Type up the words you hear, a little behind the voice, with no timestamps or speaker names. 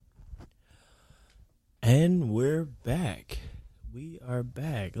And we're back. We are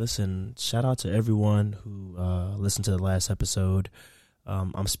back. Listen, shout out to everyone who listened to the last episode.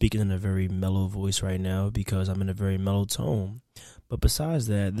 I'm speaking in a very mellow voice right now because I'm in a very mellow tone. But besides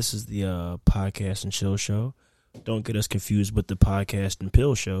that, this is the podcast and chill show. Don't get us confused with the podcast and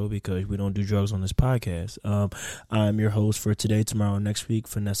pill show because we don't do drugs on this podcast. I'm your host for today, tomorrow, and next week,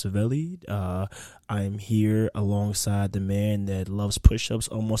 Vanessa Velli. I'm here alongside the man that loves push-ups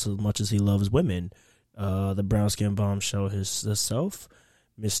almost as much as he loves women. The brown skin bombshell himself,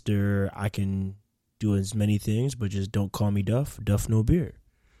 Mr. I can do as many things, but just don't call me Duff. Duff no beer.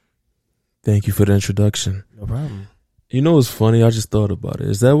 Thank you for the introduction. No problem. You know what's funny? I just thought about it.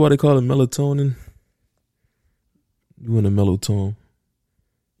 Is that why they call it melatonin? You in a mellow tone.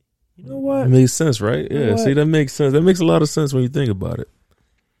 You know what? It makes sense, right? Yeah, see, that makes sense. That makes a lot of sense when you think about it.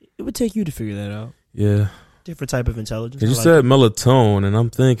 It would take you to figure that out. Yeah. Different type of intelligence. You said melatonin, and I'm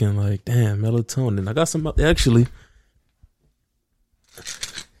thinking like, damn, melatonin. I got some melatonin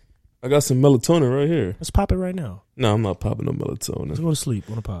right here. Let's pop it right now. No, I'm not popping no melatonin. Let's go to sleep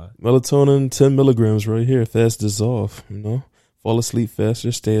on a pod. Melatonin, 10 milligrams right here. Fast dissolve, you know. Fall asleep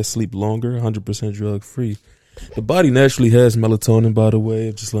faster, stay asleep longer, 100% drug free. The body naturally has melatonin, by the way.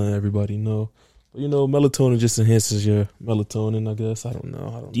 I'm just letting everybody know. But, you know, melatonin just enhances your melatonin, I guess. I don't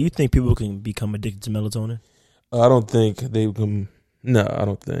know. Do you think people can become addicted to melatonin? I don't think they can. No, I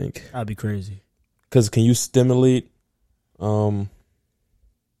don't think. That'd be crazy. Because can you stimulate? I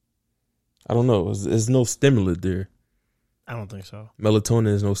don't know. There's no stimulant there. I don't think so.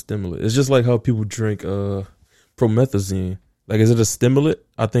 Melatonin is no stimulant. It's just like how people drink promethazine. Like, is it a stimulant?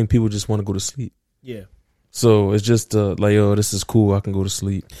 I think people just want to go to sleep. Yeah. So it's just like, oh, this is cool. I can go to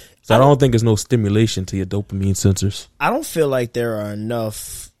sleep. So I don't think there's no stimulation to your dopamine sensors. I don't feel like there are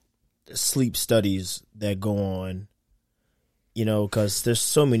enough sleep studies that go on, you know, because there's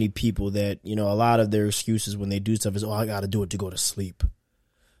so many people that, you know, a lot of their excuses when they do stuff is, oh, I got to do it to go to sleep.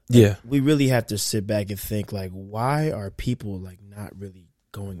 Yeah. We really have to sit back and think, like, why are people, like, not really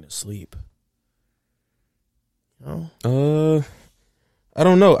going to sleep? You know? I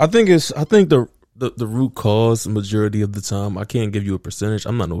don't know. I think the root cause majority of the time, I can't give you a percentage.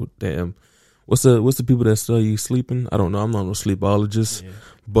 I'm not no damn. What's the people that study sleeping? I don't know. I'm not no sleepologist. Yeah.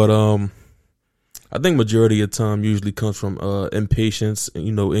 But I think majority of the time usually comes from impatience,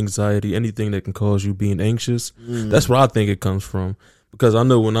 you know, anxiety, anything that can cause you being anxious. That's where I think it comes from. Because I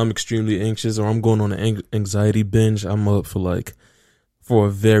know when I'm extremely anxious or I'm going on an anxiety binge, I'm up for a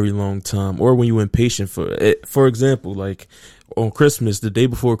very long time. Or when you're impatient for example, like on Christmas, the day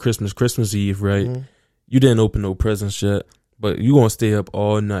before Christmas Eve, right? Mm-hmm. You didn't open no presents yet, but you gonna stay up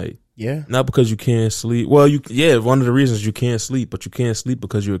all night. Yeah. Not because you can't sleep. Well, one of the reasons you can't sleep, but you can't sleep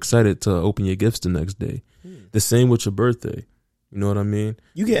because you're excited to open your gifts the next day. The same with your birthday. You know what I mean?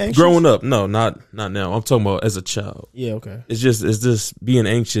 You get anxious? Growing up, no, not now. I'm talking about as a child. Yeah, okay. It's just being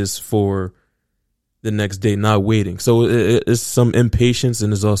anxious for the next day, not waiting. So it's some impatience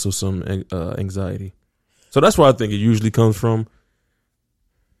and there's also some anxiety. So that's where I think it usually comes from.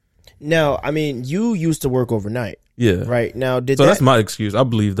 Now, I mean, you used to work overnight. Yeah. Right? Now, that's my excuse. I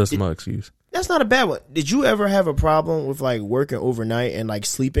believe that's my excuse. That's not a bad one. Did you ever have a problem with like working overnight and like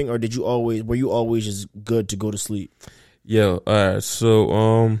sleeping, or were you always just good to go to sleep? Yeah. All right.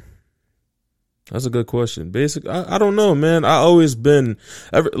 So, that's a good question. I don't know, man. I always been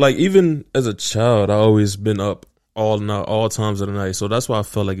even as a child, I always been up all times of the night. So that's why I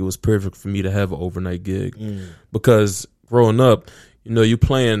felt like it was perfect for me to have an overnight gig because growing up, you know, you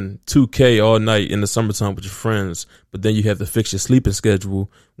playing 2K all night in the summertime with your friends, but then you have to fix your sleeping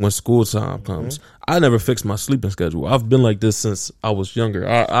schedule when school time comes. I never fixed my sleeping schedule. I've been like this since I was younger.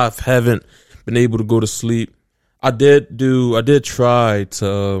 I haven't been able to go to sleep. I did try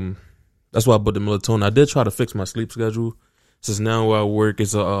to, that's why I put the melatonin. I did try to fix my sleep schedule since now where I work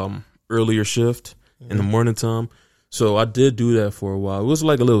is a earlier shift in the morning time. So I did do that for a while. It was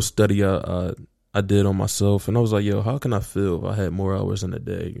like a little study I did on myself, and I was like, yo, how can I feel if I had more hours in a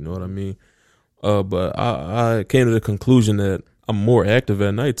day? You know what I mean? But I came to the conclusion that I'm more active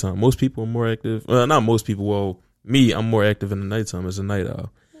at nighttime. Most people are more active. Not most people. Well, me, I'm more active in the nighttime as a night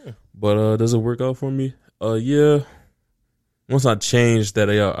owl. But does it work out for me? Yeah. Once I change that,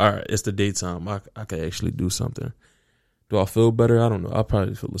 all right, it's the daytime. I can actually do something. Do I feel better? I don't know. I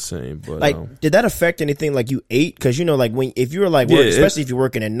probably feel the same. But like, did that affect anything? Like you ate? Because you know, like if you were like, especially if you're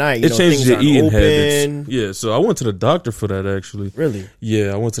working at night, it changes your eating open. habits. Yeah. So I went to the doctor for that actually. Really?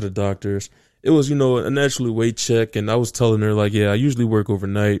 Yeah, I went to the doctors. It was, you know, a naturally weight check, and I was telling her like, yeah, I usually work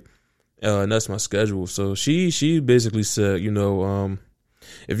overnight, and that's my schedule. So she basically said, you know,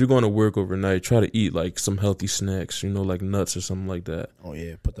 if you're going to work overnight, try to eat like some healthy snacks, like nuts or something like that. Oh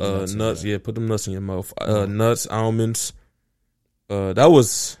yeah, put the nuts. Put them nuts in your mouth. Nuts, almonds. That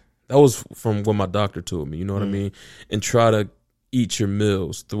was from what my doctor told me. You know what I mean? And try to eat your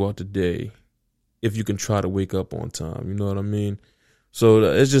meals throughout the day, if you can try to wake up on time. You know what I mean? So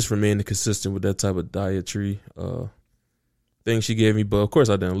it's just remaining consistent with that type of dietary thing she gave me. But of course,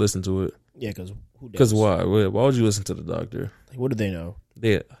 I didn't listen to it. Yeah, because who does? Because why? Why would you listen to the doctor? Like, what do they know?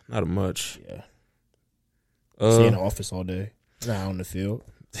 Yeah, not much. Yeah. Stay in the office all day. Not out in the field.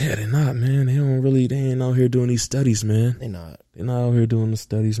 Yeah, they're not, man. They ain't out here doing these studies, man. They're not out here doing the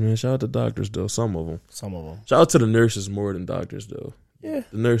studies, man. Shout out to doctors, though. Some of them. Shout out to the nurses more than doctors, though. Yeah.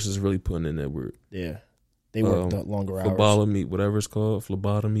 The nurses really putting in that work. Yeah. They work longer hours. Phlebotomy, whatever it's called.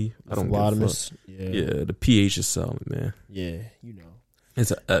 Phlebotomy. I don't give a fuck. Yeah, the pH is silent, man. Yeah,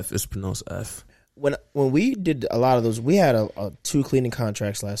 It's an F. It's pronounced F. When we did a lot of those, we had a 2 cleaning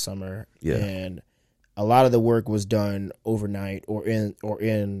contracts last summer. Yeah. And a lot of the work was done overnight or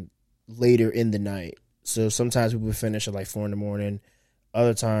in later in the night. So sometimes we would finish at like 4 a.m.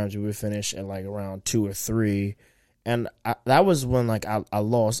 Other times we would finish at like around 2 or 3. And that was when like I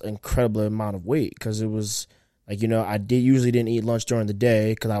lost an incredible amount of weight, because it was like, I usually didn't eat lunch during the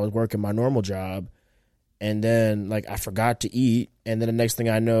day because I was working my normal job. And then like I forgot to eat, and then the next thing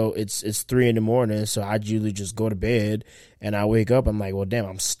I know, it's 3 a.m. So I usually just go to bed, and I wake up, I'm like, well, damn,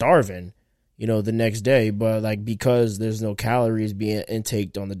 I'm starving, the next day. But like, because there's no calories being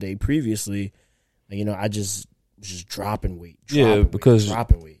intaked on the day previously, I just was just dropping weight.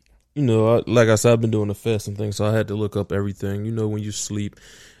 Dropping weight. Like I said, I've been doing the fasting thing, so I had to look up everything. When you sleep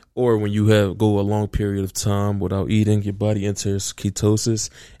or when you go a long period of time without eating, your body enters ketosis,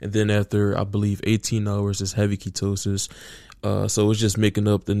 and then after, I believe, 18 hours is heavy ketosis. So it's just making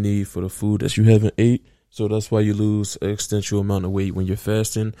up the need for the food that you haven't ate. So that's why you lose an extensive amount of weight when you're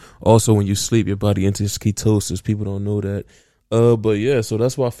fasting. Also, when you sleep, your body enters ketosis. People don't know that. But yeah, so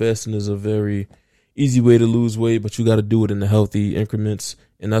that's why fasting is a very easy way to lose weight, but you got to do it in the healthy increments.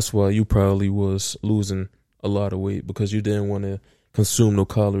 And that's why you probably was losing a lot of weight, because you didn't want to consume no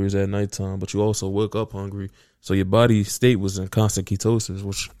calories at nighttime, but you also woke up hungry. So your body state was in constant ketosis,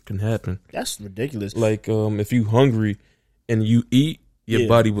 which can happen. That's ridiculous. Like if you hungry and you eat, your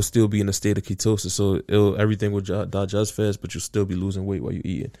body will still be in a state of ketosis. So everything will digest fast, but you'll still be losing weight while you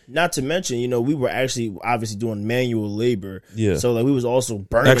eating. Not to mention, we were actually obviously doing manual labor. Yeah. So like we was also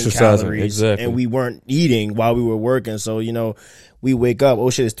burning calories. Exactly. And we weren't eating while we were working. So, we wake up,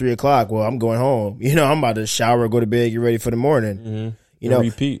 oh shit, it's 3:00. Well, I'm going home. I'm about to shower, go to bed, get ready for the morning. Mm-hmm.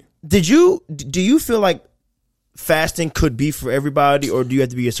 Repeat. Do you feel like fasting could be for everybody, or do you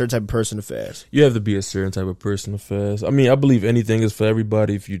have to be a certain type of person to fast? You have to be a certain type of person to fast. I mean, I believe anything is for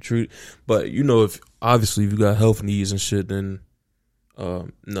everybody if you treat, but if you got health needs and shit, then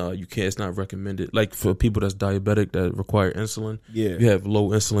no, you can't. It's not recommended. Like for people that's diabetic that require insulin, you have low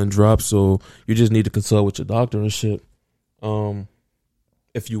insulin drops, so you just need to consult with your doctor and shit.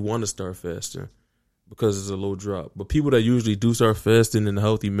 If you want to start fasting, because it's a low drop. But people that usually do start fasting in a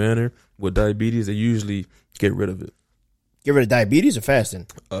healthy manner with diabetes, they usually get rid of it. Get rid of diabetes or fasting?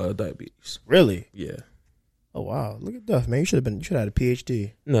 Diabetes. Really? Yeah. Oh wow! Look at Duff, man. You should have had a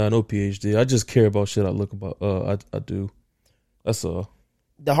PhD. No PhD. I just care about shit. I do. That's all.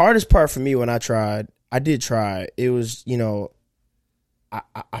 The hardest part for me when I did try. It was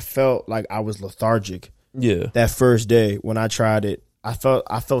I felt like I was lethargic. Yeah. That first day when I tried it, I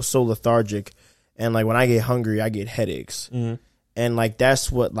felt so lethargic, and like when I get hungry, I get headaches, and like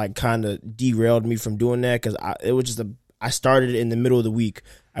that's what like kind of derailed me from doing that, because I started it in the middle of the week.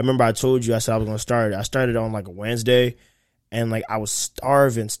 I remember I told you I said I was gonna start it. I started on like a Wednesday, and like I was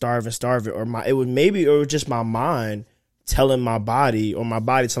starving, or it was just my mind telling my body, or my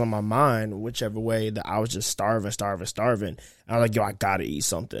body telling my mind, whichever way, that I was just starving. And I was like, yo, I gotta eat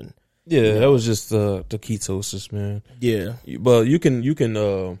something. Yeah, that was just the ketosis, man. Yeah, but you can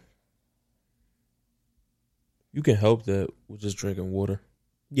help that with just drinking water.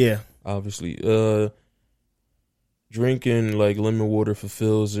 Yeah, obviously. Drinking like lemon water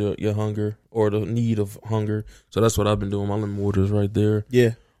fulfills your hunger, or the need of hunger. So that's what I've been doing. My lemon water is right there.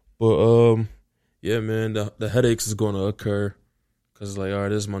 Yeah, but yeah, man, the headaches is going to occur. Because, like, all right,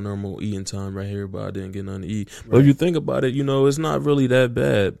 this is my normal eating time right here, but I didn't get nothing to eat. Right. But if you think about it, it's not really that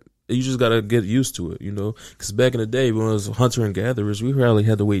bad. You just got to get used to it, Because back in the day, when it was hunter and gatherers, we probably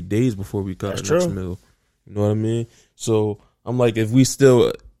had to wait days before we got our next meal. You know what I mean? So I'm like, if we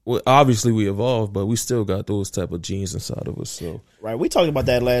still obviously we evolved, but we still got those type of genes inside of us. So right, we talked about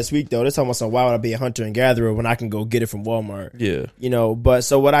that last week though. They're talking about some why would I be a hunter and gatherer when I can go get it from Walmart? yeah, But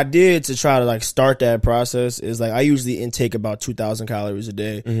so what I did to try to like start that process is like I usually intake about 2,000 calories a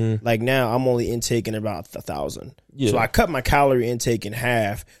day. Mm-hmm. Like now I'm only intaking about 1,000. Yeah. So I cut my calorie intake in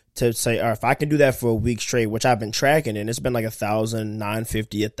half to say, all right, if I can do that for a week straight, which I've been tracking, and it's been like 1,000,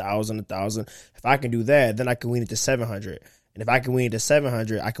 950, 1,000, 1,000. If I can do that, then I can wean it to 700. And if I can wean it to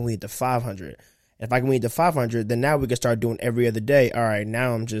 700, I can wean it to 500. And if I can wean it to 500, then now we can start doing every other day. All right,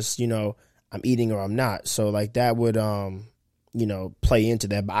 now I'm just, I'm eating or I'm not. So like that would, play into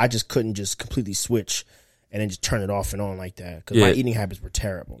that. But I just couldn't just completely switch and then just turn it off and on like that because my eating habits were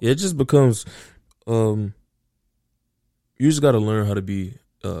terrible. It just becomes, you just got to learn how to be,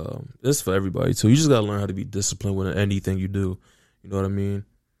 this is for everybody too. You just got to learn how to be disciplined with anything you do. You know what I mean?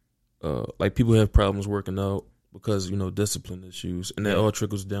 Like people have problems working out because, discipline issues, and that all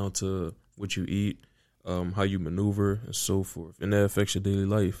trickles down to what you eat, how you maneuver, and so forth, and that affects your daily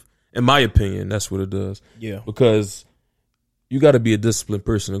life. In my opinion, that's what it does. Yeah. Because you got to be a disciplined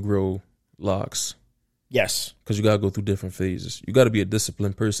person to grow locks. Yes. Because you got to go through different phases. You got to be a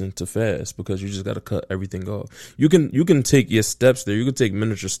disciplined person to fast because you just got to cut everything off. You can take your steps there. You can take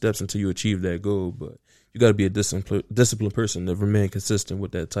miniature steps until you achieve that goal, but you got to be a disciplined person to remain consistent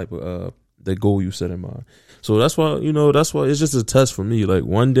with that type of the goal you set in mind. So that's why it's just a test for me. Like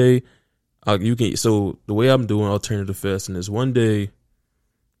one day, so the way I'm doing alternative fasting is one day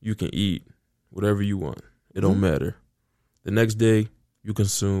you can eat whatever you want. It don't matter. The next day you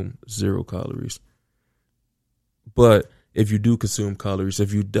consume 0 calories. But if you do consume calories,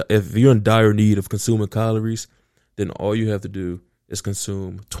 if you're in dire need of consuming calories, then all you have to do is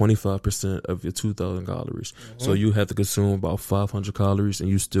consume 25% of your 2,000 calories. Mm-hmm. So you have to consume about 500 calories and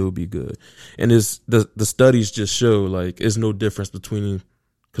you still be good. And the studies just show like it's no difference between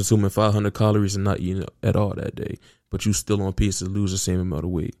consuming 500 calories and not eating at all that day, but you still on pace to lose the same amount of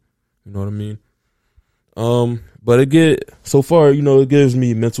weight. You know what I mean? But so far, it gives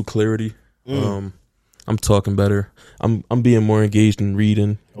me mental clarity. I'm talking better. I'm being more engaged in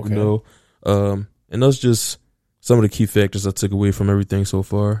reading, and that's just some of the key factors I took away from everything so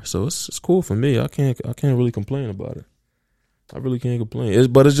far. So it's cool for me. I can't really complain about it. I really can't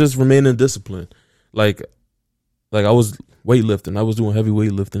complain. But it's just remaining disciplined. Like I was weightlifting. I was doing heavy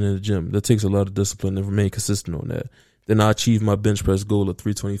weightlifting in the gym. That takes a lot of discipline to remain consistent on that. Then I achieved my bench press goal of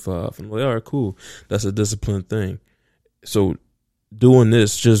 325. I'm like, all right, cool. That's a disciplined thing. So doing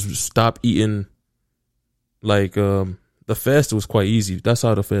this, just stop eating. Like the fast was quite easy. That's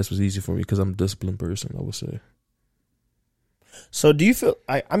how the fast was easy for me because I'm a disciplined person, I would say. So do you feel?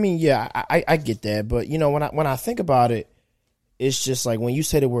 I get that, but when I think about it, it's just like when you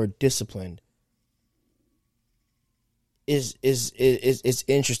say the word disciplined, it's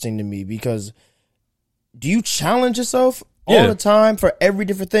interesting to me because do you challenge yourself all the time for every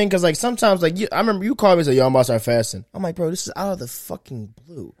different thing? Because like sometimes I remember you called me and said, "Yo, I'm about to start fasting." I'm like, bro, this is out of the fucking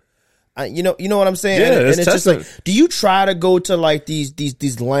blue. You know what I'm saying? Yeah, and it's just like, do you try to go to like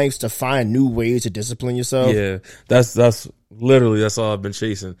these lengths to find new ways to discipline yourself? Yeah, that's literally that's all I've been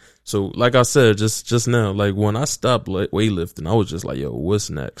chasing. So like I said just now, like when I stopped weightlifting, I was just like, yo, what's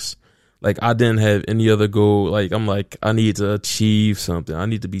next? Like I didn't have any other goal. Like I'm like, I need to achieve something. I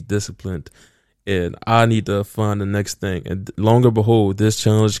need to be disciplined, and I need to find the next thing. And long and behold, this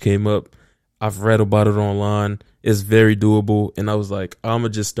challenge came up. I've read about it online. It's very doable. And I was like, I'm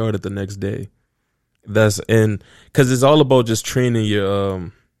going to just start it the next day. Because it's all about just training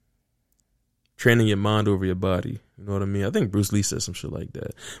your mind over your body. You know what I mean? I think Bruce Lee said some shit like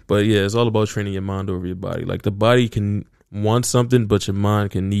that. But yeah, it's all about training your mind over your body. Like the body can want something, but your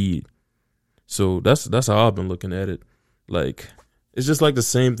mind can need. So that's how I've been looking at it. Like, it's just like the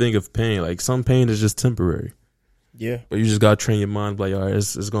same thing of pain. Like some pain is just temporary. Yeah. But you just got to train your mind like, all right,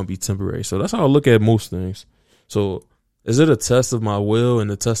 it's going to be temporary. So that's how I look at most things. So is it a test of my will and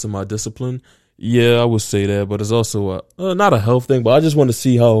a test of my discipline? Yeah, I would say that. But it's also not a health thing, but I just want to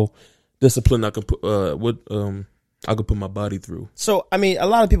see how disciplined I can put I could put my body through. So, I mean, a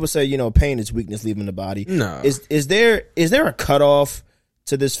lot of people say, pain is weakness leaving the body. Nah. Is there a cutoff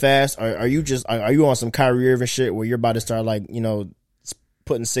to this fast? Are you on some Kyrie Irving shit where you're about to start like,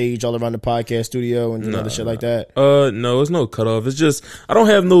 putting sage all around the podcast studio and doing other shit like that? No, it's no cutoff. It's just I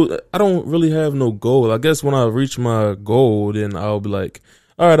don't really have no goal. I guess when I reach my goal, then I'll be like,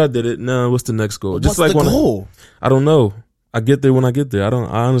 all right, I did it. Now what's the next goal? What's the goal? I don't know. I get there when I get there. I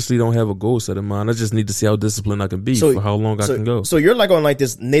honestly don't have a goal set in mind. I just need to see how disciplined I can be for how long I can go. So you're like on like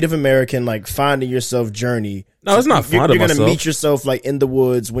this Native American like finding yourself journey. No, it's not finding myself. You're gonna meet yourself like in the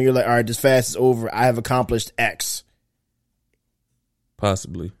woods when you're like, all right, this fast is over. I have accomplished X.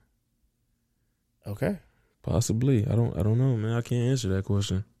 Possibly. Okay. Possibly. I don't know, man. I can't answer that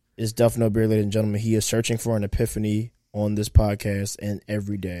question. It's Duff No Beer, ladies and gentlemen. He is searching for an epiphany on this podcast and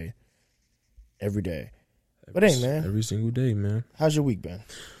every day. Every day. But hey, man. Every single day, man. How's your week been?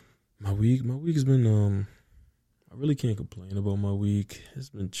 My week has been I really can't complain about my week. It's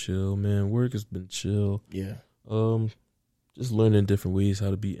been chill, man. Work has been chill. Yeah. Just learning different ways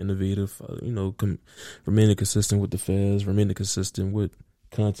how to be innovative. Remaining consistent with the fans, remaining consistent with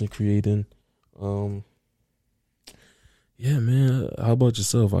content creating. Yeah, man. How about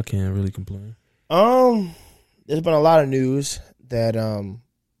yourself? I can't really complain. There's been a lot of news that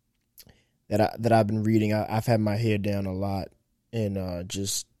I've been reading. I've had my head down a lot and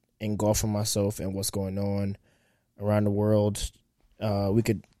just engulfing myself in what's going on around the world. We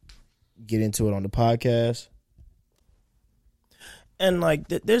could get into it on the podcast. And like,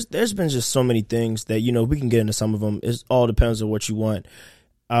 there's been just so many things that, we can get into some of them. It all depends on what you want.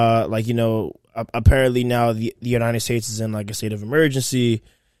 Apparently now the United States is in like a state of emergency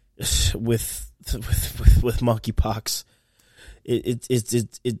with monkeypox.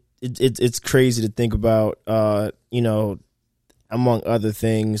 It's crazy to think about. Among other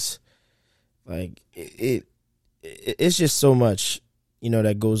things, like it's just so much,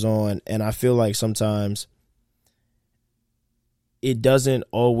 that goes on, and I feel like sometimes it doesn't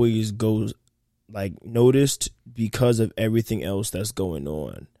always go like noticed because of everything else that's going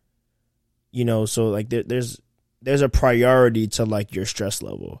on. So like there's a priority to like your stress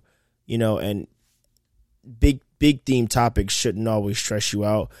level, and big theme topics shouldn't always stress you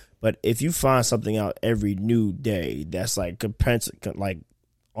out. But if you find something out every new day that's like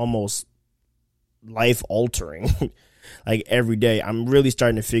almost life altering, like every day, I'm really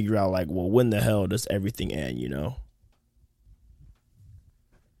starting to figure out like, well, when the hell does everything end?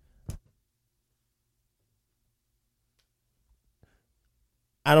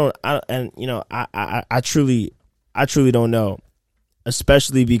 I truly don't know,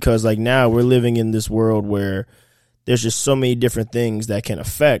 especially because like now we're living in this world where there's just so many different things that can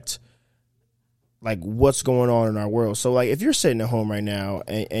affect like what's going on in our world. So like if you're sitting at home right now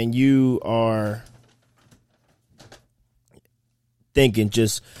and you are thinking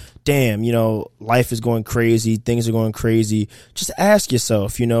just, damn, life is going crazy, things are going crazy, just ask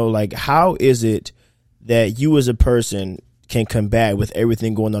yourself, like how is it that you as a person can combat with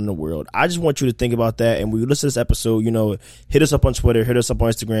everything going on in the world? I just want you to think about that. And when you listen to this episode, hit us up on Twitter, hit us up on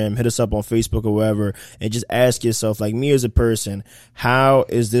Instagram, hit us up on Facebook or wherever, and just ask yourself, like me as a person, how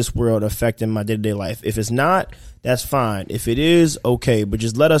is this world affecting my day-to-day life? If it's not, that's fine. If it is, okay, but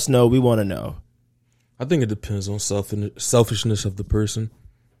just let us know. We want to know. I think it depends on selfishness of the person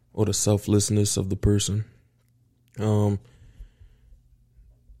or the selflessness of the person. Do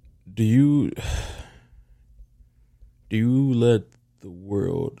you let the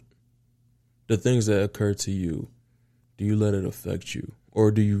world, the things that occur to you, do you let it affect you? Or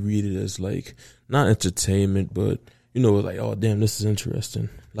do you read it as like, not entertainment, but, like, oh, damn, this is interesting.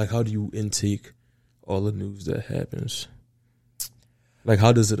 Like, how do you intake all the news that happens? Like,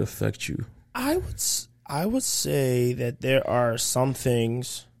 how does it affect you? I would say that there are some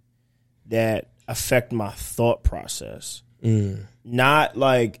things that affect my thought process. Not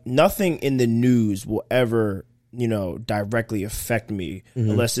like, nothing in the news will ever directly affect me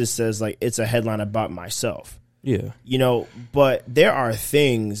unless it says like it's a headline about myself. Yeah. But there are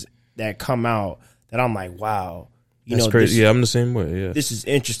things that come out that I'm like, wow. That's crazy. I'm the same way. Yeah. This is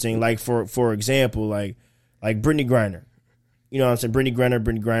interesting. Like for example, like Brittany Griner. You know what I'm saying? Brittany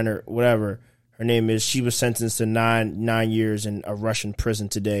Griner, whatever her name is, she was sentenced to nine years in a Russian prison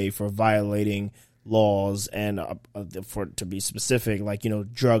today for violating laws and to be specific, like,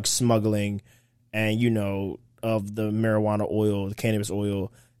 drug smuggling and, of the marijuana oil, the cannabis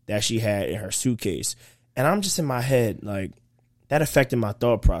oil that she had in her suitcase. And I'm just in my head, like, that affected my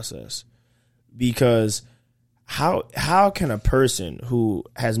thought process. Because how can a person who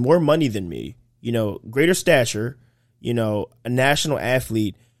has more money than me, greater stature, a national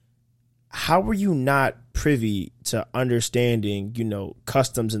athlete, how were you not privy to understanding,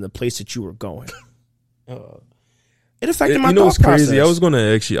 customs in the place that you were going? It affected my thought what's crazy? process. I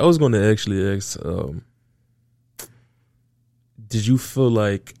was gonna actually ask, do you feel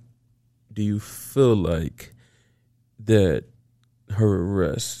like that her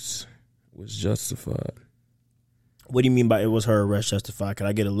arrest was justified? What do you mean by it was her arrest justified? Can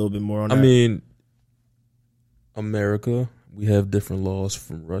I get a little bit more on that? I mean, America, we have different laws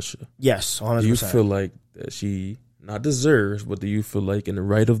from Russia. Yes, 100%. Do you feel like that she not deserves, but do you feel like in the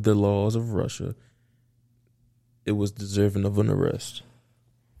right of the laws of Russia, it was deserving of an arrest?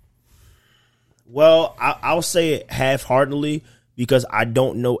 Well, I'll say it half-heartedly because I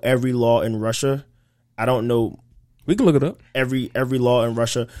don't know every law in Russia. I don't know. We can look it up. Every law in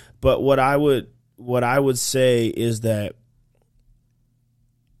Russia, but what I would say is that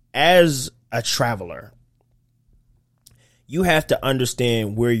as a traveler, you have to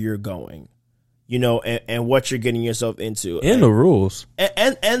understand where you're going, and what you're getting yourself into, and the rules,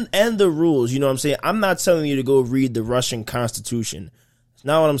 and the rules. You know what I'm saying? I'm not telling you to go read the Russian Constitution. It's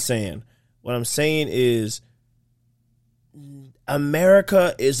not what I'm saying. What I'm saying is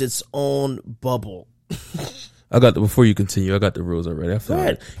America is its own bubble. Before you continue, I got the rules already. Go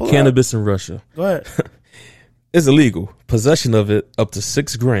ahead. Cannabis in Russia. Go ahead. It's illegal. Possession of it up to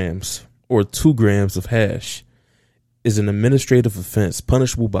 6 grams or 2 grams of hash is an administrative offense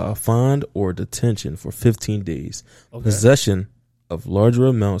punishable by a fine or detention for 15 days. Okay. Possession of larger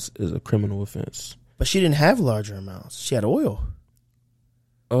amounts is a criminal offense. But she didn't have larger amounts. She had oil.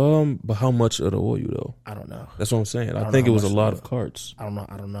 But how much of the oil though? I don't know. That's what I'm saying. I think it was a lot of carts. I don't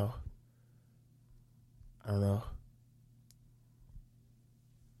know. I'm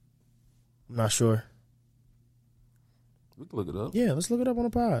not sure. We can look it up. Yeah, let's look it up on the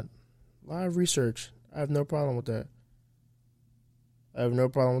pod. Live research. I have no problem with that. I have no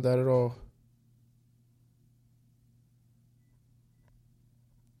problem with that at all.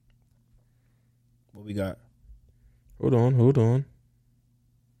 What we got? Hold on.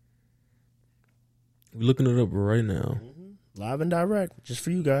 We're looking it up right now. Mm-hmm. Live and direct, just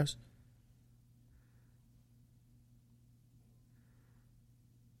for you guys.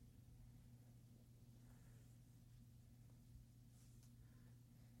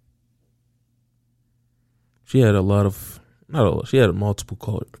 She had she had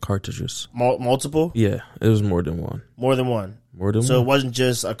multiple cartridges. Multiple? Yeah, it was more than one. More than one? So it wasn't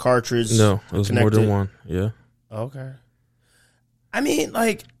just a cartridge. No, it was connected. More than one. Yeah. Okay. I mean,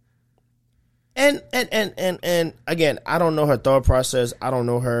 like, and again, I don't know her thought process. I don't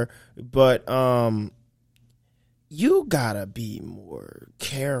know her, but you gotta be more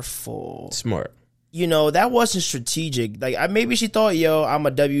careful. Smart. That wasn't strategic. Like, maybe she thought, I'm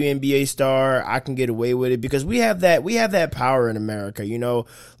a WNBA star, I can get away with it because we have that power in America.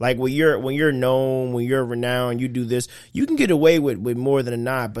 Like when you're known, when you're renowned, you do this, you can get away with more than a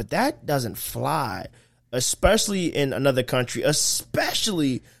nod. But that doesn't fly, especially in another country,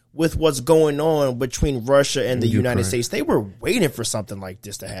 especially with what's going on between Russia and the United States. They were waiting for something like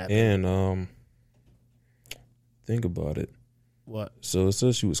this to happen. And think about it. What? So it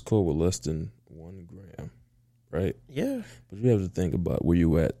says she was caught with less than 1 gram, right? Yeah. But you have to think about where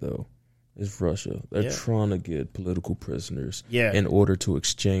you at, though. It's Russia. They're trying to get political prisoners in order to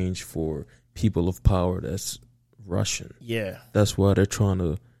exchange for people of power that's Russian. Yeah. That's why they're trying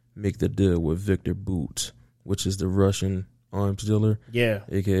to make the deal with Victor Bout, which is the Russian arms dealer. Yeah.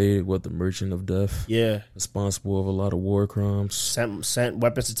 AKA, the merchant of death. Yeah. Responsible of a lot of war crimes. Sent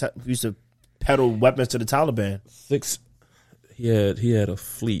weapons used to peddle weapons to the Taliban. He had a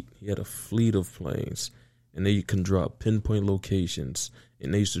fleet. He had a fleet of planes, and they can drop pinpoint locations.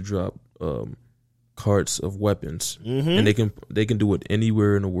 And they used to drop carts of weapons, and they can do it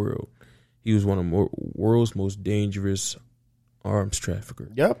anywhere in the world. He was one of the world's most dangerous arms trafficker.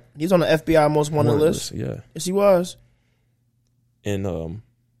 Yep, he's on the FBI most wanted list. Yeah, yes, he was. And a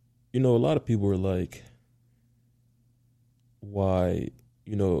lot of people were like, "Why,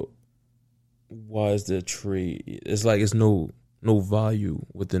 why is there trade?" It's like it's no value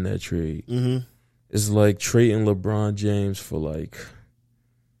within that trade. Mm-hmm. It's like trading LeBron James for like,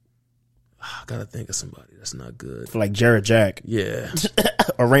 I gotta think of somebody that's not good. For like Jared Jack. Yeah.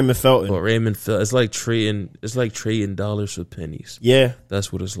 Or Raymond Felton. It's like trading dollars for pennies. Yeah.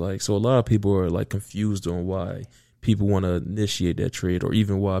 That's what it's like. So a lot of people are like confused on why people want to initiate that trade, or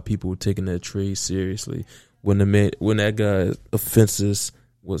even why people are taking that trade seriously when that guy's offenses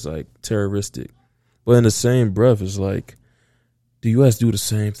was like terroristic. But in the same breath, it's like the U.S. do the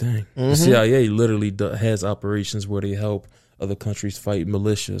same thing. Mm-hmm. The CIA literally has operations where they help other countries fight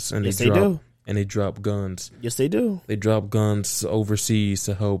militias, and they drop guns. Yes, they do. They drop guns overseas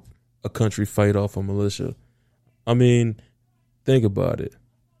to help a country fight off a militia. I mean, think about it.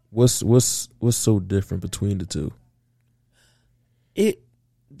 What's so different between the two?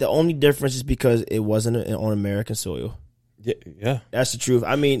 The only difference is because it wasn't on American soil. Yeah, that's the truth.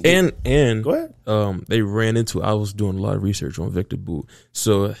 I mean, and go ahead. They ran into. I was doing a lot of research on Victor Bout.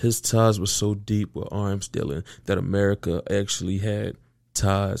 So his ties were so deep with arms dealing that America actually had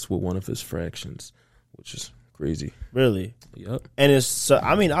ties with one of his fractions, which is crazy. Really? Yep. And it's so.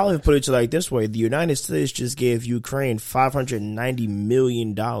 I mean, I'll even put it to like this way: the United States just gave Ukraine $590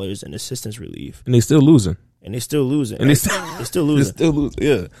 million in assistance relief, and they're still losing. And they're still losing.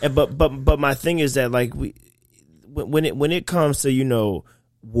 Yeah. And but my thing is that like when it comes to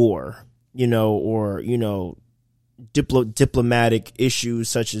war, or diplomatic issues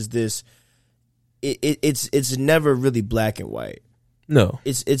such as this, it's never really black and white. No,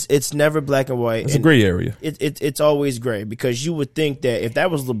 it's never black and white. It's a gray area. It's always gray, because you would think that if that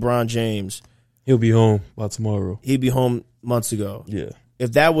was LeBron James, he'll be home by tomorrow. He'd be home months ago. Yeah.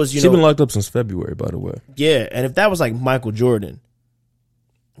 If that was, she's been locked up since February, by the way. Yeah, and if that was like Michael Jordan,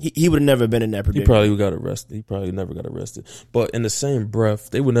 he would have never been in that predicament. He probably got arrested. He probably never got arrested. But in the same breath,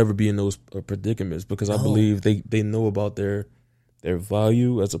 they would never be in those predicaments, because I believe they know about their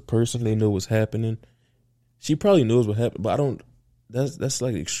value as a person. They know what's happening. She probably knows what happened, but I don't. That's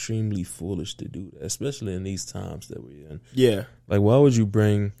like extremely foolish to do that, especially in these times that we're in. Yeah. Like, why would you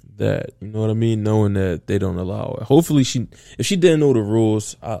bring that? You know what I mean? Knowing that they don't allow it. Hopefully, if she didn't know the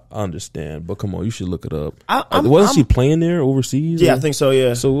rules, I understand. But come on, you should look it up. Wasn't she playing there overseas? Yeah, I think so.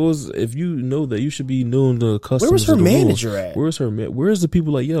 Yeah. So if you know that, you should be knowing the customs. Where was her manager rules. at? Where's the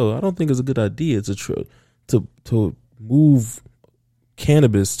people like, yo, I don't think it's a good idea to move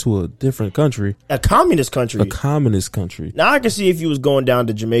cannabis to a different country, a communist country. Now I can see if you was going down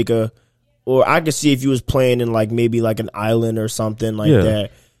to Jamaica, or I could see if you was playing in maybe an island or something like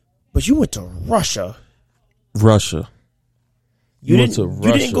that. But you went to Russia. You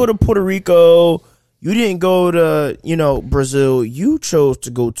didn't go to Puerto Rico. You didn't go to Brazil. You chose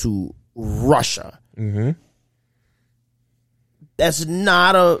to go to Russia. Mm-hmm. That's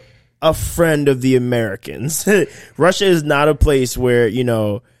not a friend of the Americans. Russia is not a place where,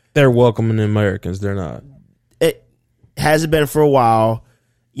 they're welcoming the Americans. They're not. It hasn't been for a while.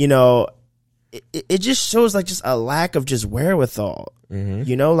 It just shows just a lack of just wherewithal.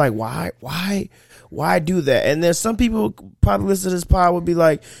 Mm-hmm. Why do that? And there's some people probably listen to this pod would be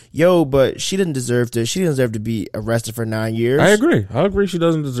like, yo, but she didn't deserve to. She didn't deserve to be arrested for 9 years. I agree. She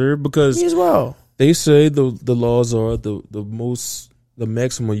doesn't deserve, because me as well. They say the laws are the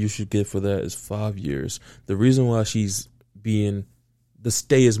maximum you should get for that is 5 years. The reason why the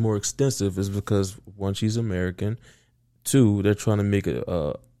stay is more extensive is because, one, she's American. Two, they're trying to make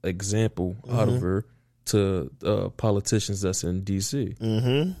a example out of her to politicians that's in D.C.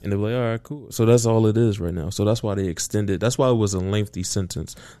 Mm-hmm. And they're like, all right, cool. So that's all it is right now. So that's why they extended. That's why it was a lengthy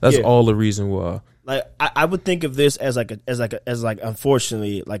sentence. That's all the reason why. I would think of this as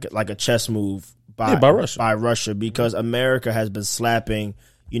unfortunately like a chess move by Russia, because America has been slapping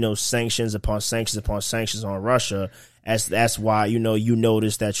sanctions upon sanctions upon sanctions on Russia. That's why you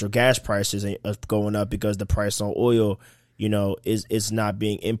notice that your gas prices are going up, because the price on oil is not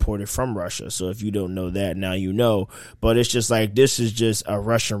being imported from Russia. So if you don't know that, now you know. But it's just this is just a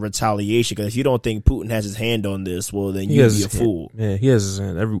Russian retaliation, because if you don't think Putin has his hand on this, well, then you'd be a fool. Yeah, he has his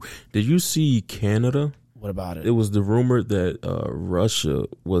hand everywhere. Did you see Canada? What about it? It was the rumor that Russia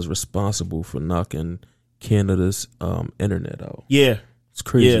was responsible for knocking Canada's internet out. Yeah. It's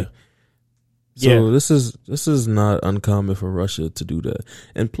crazy. So this is not uncommon for Russia to do that.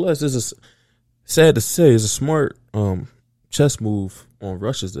 And plus, this is sad to say, it's a smart chess move on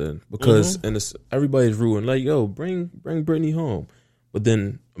Russia's end, because everybody's ruling yo, bring Brittany home, but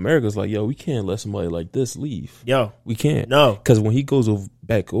then America's like, yo, we can't let somebody like this leave. Yo, we can't. No, because when he goes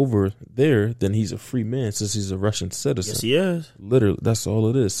back over there, then he's a free man since he's a Russian citizen. Yes, he is. Literally, that's all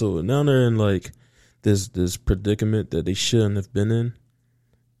it is. So now they're in this predicament that they shouldn't have been in,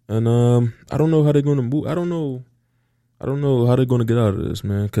 and I don't know how they're going to move. I don't know how they're going to get out of this,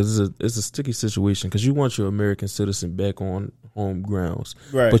 man, because it's a sticky situation, because you want your American citizen back on home grounds,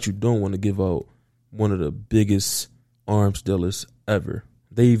 right? But you don't want to give out one of the biggest arms dealers ever.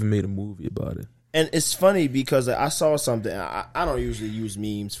 They even made a movie about it. And it's funny because I saw something. I don't usually use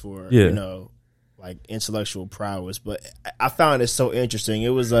memes for, intellectual prowess, but I found it so interesting. It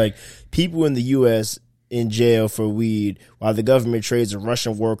was people in the U.S. in jail for weed, while the government trades a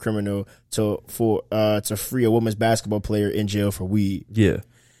Russian war criminal to free a women's basketball player in jail for weed. Yeah,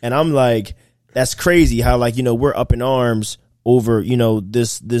 and I'm like, that's crazy. How we're up in arms over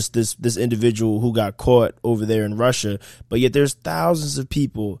this individual who got caught over there in Russia, but yet there's thousands of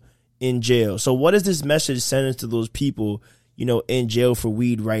people in jail. So what is this message sending to those people in jail for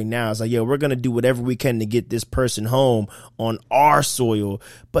weed right now? It's like, we're going to do whatever we can to get this person home on our soil.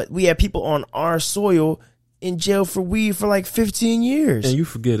 But we have people on our soil in jail for weed for 15 years. And you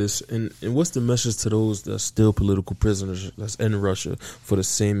forget this. And what's the message to those that's still political prisoners that's in Russia for the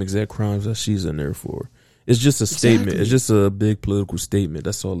same exact crimes that she's in there for? It's just a statement. It's just a big political statement.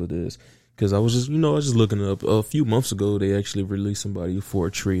 That's all it is. Because I was just looking it up. A few months ago, they actually released somebody for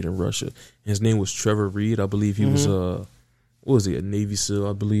a trade in Russia. His name was Trevor Reed. I believe he was what was he, a Navy SEAL,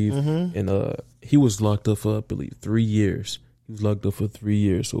 I believe. And he was locked up for, I believe, 3 years. He was locked up for 3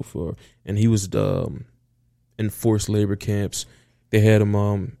 years so far. And he was in forced labor camps. They had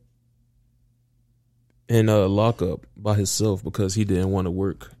him in a lockup by himself because he didn't want to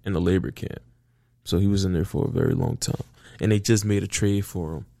work in a labor camp. So he was in there for a very long time. And they just made a trade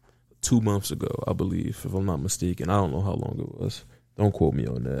for him 2 months ago, I believe, if I'm not mistaken. I don't know how long it was. Don't quote me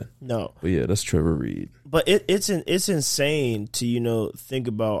on that. No. But yeah, that's Trevor Reed. But it's insane to, think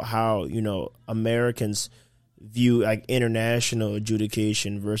about how, Americans view like international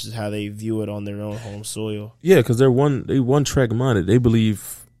adjudication versus how they view it on their own home soil. Yeah, because they one track minded.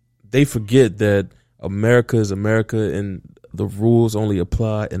 They forget that America is America and the rules only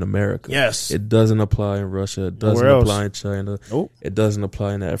apply in America. Yes. It doesn't apply in Russia. It doesn't apply in China. Nope. It doesn't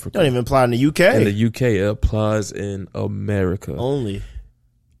apply in Africa. It don't even apply in the UK. In the UK, it applies in America Only.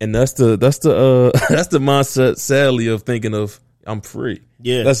 And that's the mindset, sadly, of thinking of I'm free.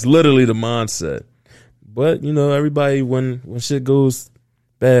 Yeah. That's literally the mindset. But, everybody, when shit goes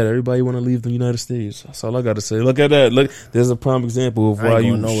bad, everybody want to leave the United States. That's all I got to say. Look at that. Look, there's a prime example of why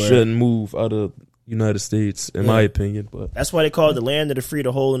you shouldn't move out of United States, in my opinion. But that's why they call it the land of the free,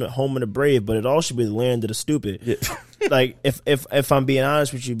 the home of the brave. But it all should be the land of the stupid. Yeah. Like, if I'm being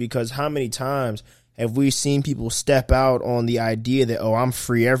honest with you, because how many times have we seen people step out on the idea that, I'm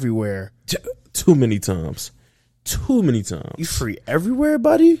free everywhere? Too many times. You free everywhere,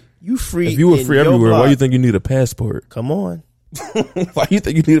 buddy? You free. If you were free everywhere, why do you think you need a passport? Come on. Why do you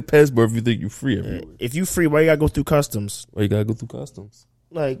think you need a passport if you think you're free everywhere? If you free, why you gotta go through customs? Why you gotta go through customs?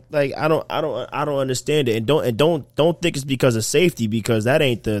 Like I don't understand it, and don't think it's because of safety, because that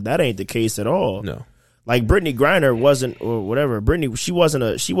ain't the case at all. No. Like Brittany Griner wasn't, or whatever. Brittany, she wasn't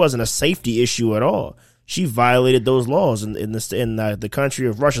a safety issue at all. She violated those laws in the country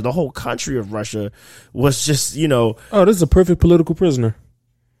of Russia. The whole country of Russia was just, Oh, this is a perfect political prisoner.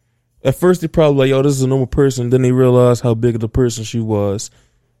 At first, they probably like, this is a normal person. Then they realized how big of a person she was.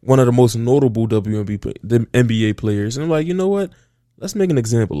 One of the most notable NBA players. And I'm like, you know what? Let's make an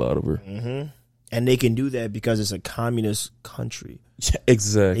example out of her. Mm-hmm. And they can do that because it's a communist country. Yeah,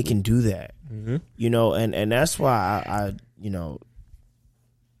 exactly. They can do that. Mm-hmm. And that's why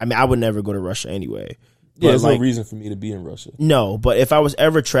I would never go to Russia anyway. Yeah, there's no reason for me to be in Russia. No, but if I was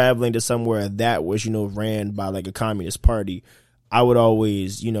ever traveling to somewhere that was, ran by like a communist party, I would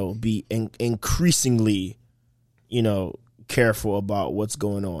always, be increasingly, careful about what's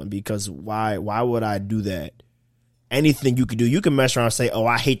going on, because why would I do that? Anything you could do, you can mess around and say,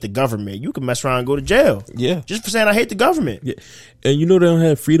 I hate the government. You can mess around and go to jail. Yeah. Just for saying I hate the government. Yeah. And they don't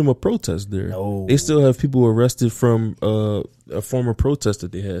have freedom of protest there. No. They still have people arrested from a former protest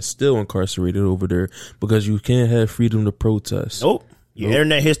that they had, still incarcerated over there, because you can't have freedom to protest. Nope. Your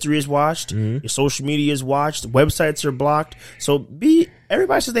internet history is watched. Mm-hmm. Your social media is watched. Websites are blocked. So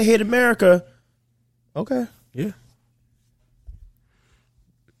everybody says they hate America. Okay. Yeah.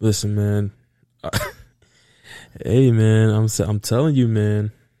 Listen, man. Hey, man. I'm telling you,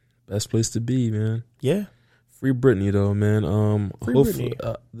 man. Best place to be, man. Yeah. Free Britney, though, man. Hopefully,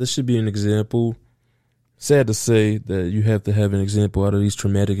 this should be an example. Sad to say that you have to have an example out of these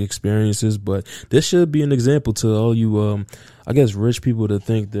traumatic experiences, but this should be an example to all you, I guess, rich people to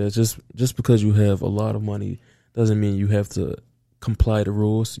think that just because you have a lot of money doesn't mean you have to comply to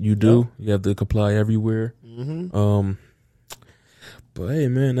rules. You do. Yep. You have to comply everywhere. Mm-hmm. But hey,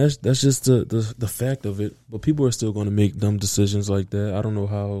 man, that's just the fact of it. But people are still going to make dumb decisions like that. I don't know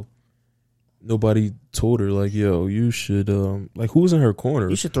how. Nobody told her, like, yo, you should, who's in her corner?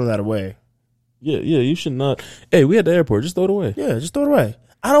 You should throw that away. Yeah, you should not. Hey, we at the airport. Just throw it away. Yeah, just throw it away.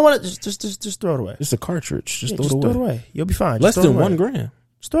 I don't want it. Just throw it away. It's a cartridge. Just throw it away. You'll be fine. Less than 1 gram.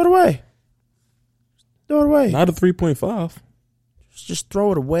 Just throw it away. Throw it away. Not a 3.5. Just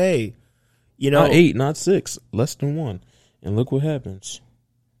throw it away. Not 8, not 6. Less than 1. And look what happens.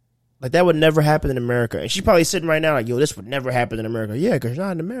 Like, that would never happen in America. And she's probably sitting right now like, yo, this would never happen in America. Yeah, because you're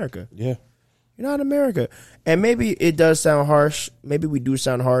not in America. Yeah. You're not in America. And maybe it does sound harsh. Maybe we do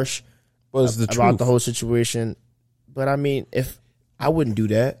sound harsh about the whole situation. But, I mean, if I wouldn't do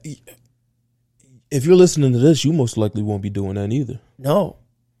that. If you're listening to this, you most likely won't be doing that either. No.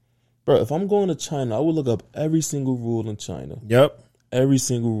 Bro, if I'm going to China, I would look up every single rule in China. Yep. Every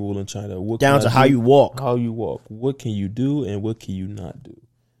single rule in China. Down to how you walk. How you walk. What can you do and what can you not do?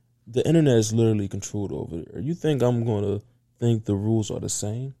 The internet is literally controlled over there. You think I'm going to think the rules are the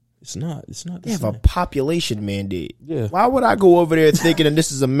same? It's not. It's not the same. They have a population mandate. Yeah. Why would I go over there thinking that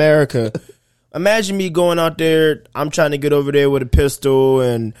this is America? Imagine me going out there. I'm trying to get over there with a pistol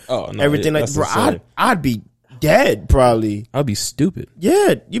and everything like that. Bro, I'd be dead probably. I'd be stupid.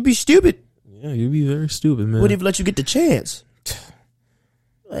 Yeah, you'd be stupid. Yeah, you'd be very stupid, man. Wouldn't even let you get the chance.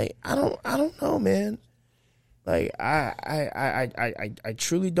 Like, I don't know, man. Like, I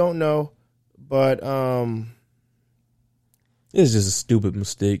truly don't know. But It's just a stupid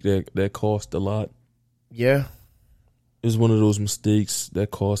mistake that cost a lot. Yeah. It's one of those mistakes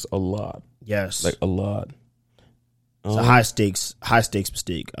that cost a lot. Yes. Like a lot. It's a high stakes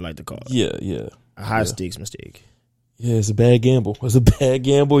mistake, I like to call it. Yeah. A high stakes mistake. Yeah, it's a bad gamble. It's a bad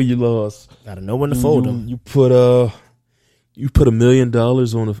gamble you lost. Gotta know when to fold them. You put $1 million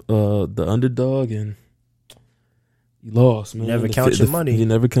on the underdog and you lost, man. You never count your money. You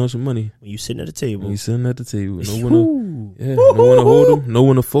never count your money. When you sitting at the table. When you sitting at the table. No one to hold them, no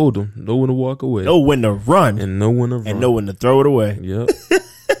one to fold them, no one to walk away. Know when to run. And know when to run. And know when to throw it away. Yep.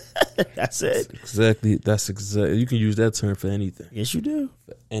 That's it. That's exactly. You can use that term for anything. Yes, you do.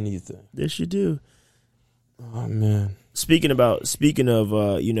 For anything. Yes, you do. Oh man. Speaking of,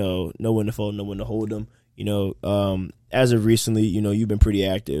 know when to fold, know when to hold them. As of recently, you've been pretty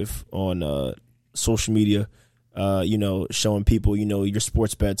active on social media. Showing people, your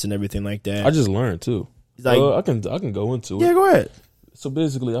sports bets and everything like that. I just learned too. Like, I can go into it. Yeah, go ahead. So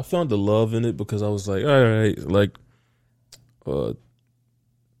basically, I found the love in it because I was like, all right, like,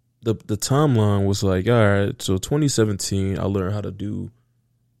 the timeline was like, all right. So 2017, I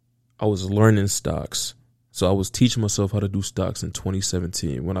was learning stocks. So I was teaching myself how to do stocks in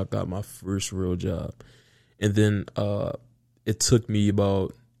 2017 when I got my first real job. And then it took me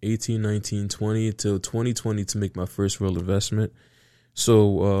about 18, 19, 20 until 2020 to make my first real investment.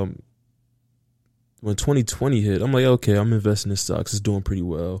 So when 2020 hit, I'm like, okay, I'm investing in stocks. It's doing pretty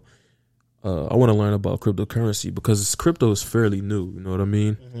well. I want to learn about cryptocurrency because crypto is fairly new. You know what I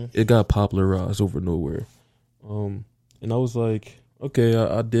mean? Mm-hmm. It got popularized over nowhere. And I was like, okay,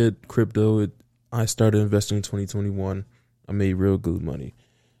 I did crypto. I started investing in 2021. I made real good money.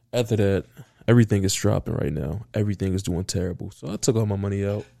 After that, everything is dropping right now. Everything is doing terrible. So I took all my money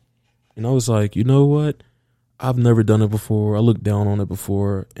out. And I was like, you know what? I've never done it before. I looked down on it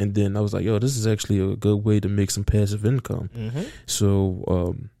before. And then I was like, yo, this is actually a good way to make some passive income. Mm-hmm.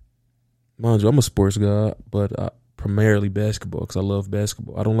 So, mind you, I'm a sports guy, but primarily basketball because I love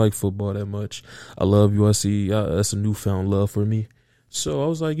basketball. I don't like football that much. I love USC. That's a newfound love for me. So I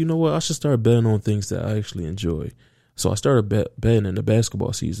was like, you know what? I should start betting on things that I actually enjoy. So I started betting in the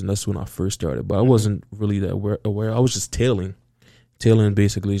basketball season. That's when I first started. But I wasn't really that aware. I was just tailing. Tailing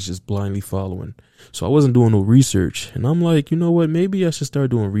basically is just blindly following. So I wasn't doing no research. And I'm like, you know what? Maybe I should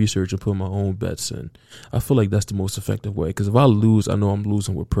start doing research and put my own bets in. I feel like that's the most effective way. Because if I lose, I know I'm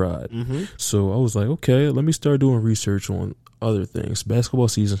losing with pride. Mm-hmm. So I was like, okay, let me start doing research on other things. Basketball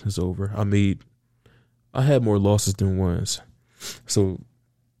season is over. I had more losses than wins. So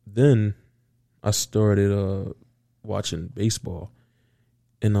then I started watching baseball.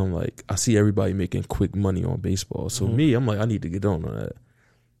 And I'm like, I see everybody making quick money on baseball. So me, I'm like, I need to get on that.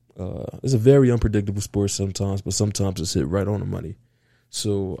 It's a very unpredictable sport sometimes, but sometimes it's hit right on the money.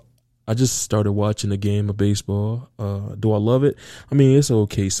 So I just started watching a game of baseball. Do I love it? I mean, it's an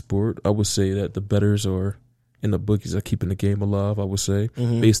okay sport. I would say that the bettors and the bookies are keeping the game alive, I would say,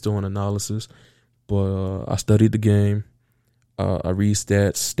 based on analysis. But I studied the game. I read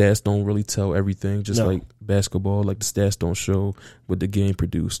stats. Stats don't really tell everything, just like basketball. Like the stats don't show what the game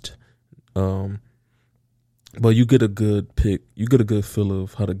produced. But you get a good pick. You get a good feel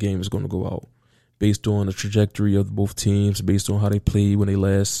of how the game is going to go out based on the trajectory of both teams, based on how they played when they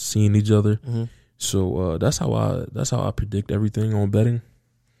last seen each other. Mm-hmm. So that's how I predict everything on betting.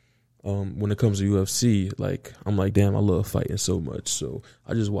 When it comes to UFC, like I'm like, damn, I love fighting so much. So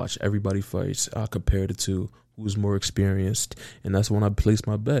I just watch everybody fights. I compare the two. Who's more experienced, and that's when I placed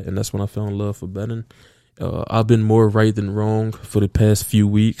my bet, and that's when I fell in love for betting. I've been more right than wrong for the past few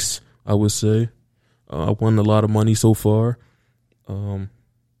weeks, I would say. I won a lot of money so far.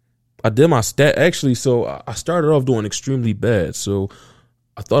 I did my stat, actually, so I started off doing extremely bad, so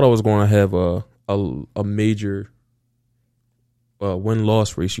I thought I was going to have a major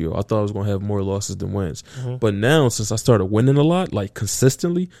win-loss ratio. I thought I was going to have more losses than wins. Mm-hmm. But now, since I started winning a lot, like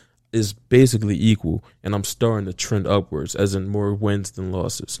consistently, is basically equal, and I'm starting to trend upwards, as in more wins than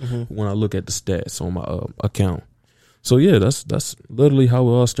losses when I look at the stats on my account. So yeah, that's literally how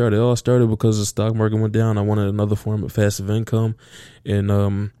it all started. It all started because the stock market went down. I wanted another form of passive income, and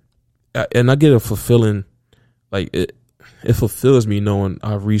I get a fulfilling, like it fulfills me knowing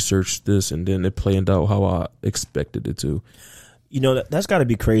I researched this and then it played out how I expected it to. That's got to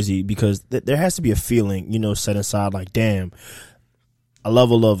be crazy because there has to be a feeling, set inside like, damn, a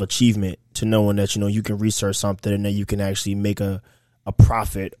level of achievement to knowing that, you can research something and then you can actually make a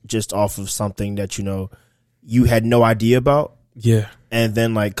profit just off of something that, you had no idea about. Yeah. And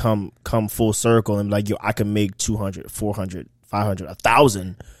then like come full circle and like, I can make 200, 400, 500,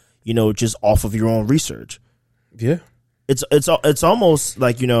 1,000, just off of your own research. Yeah. It's almost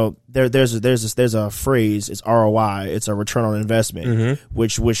like, there's a phrase, it's ROI, it's a return on investment,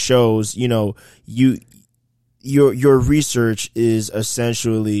 which shows, your research is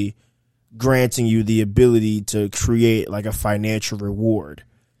essentially granting you the ability to create like a financial reward.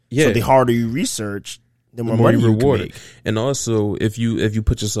 Yeah. So the harder you research, the more money you can make. And also, if you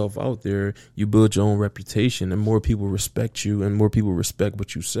put yourself out there, you build your own reputation, and more people respect you, and more people respect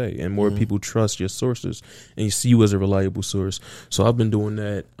what you say, and more people trust your sources, and you see you as a reliable source. So I've been doing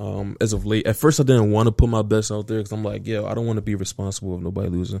that as of late. At first, I didn't want to put my best out there because I'm like, I don't want to be responsible if nobody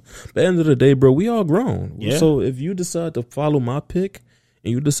losing. But at the end of the day, bro, we all grown. Yeah. So if you decide to follow my pick,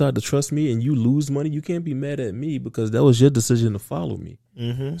 and you decide to trust me, and you lose money, you can't be mad at me because that was your decision to follow me.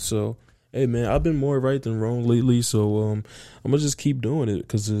 So, hey man, I've been more right than wrong lately. So I'm gonna just keep doing it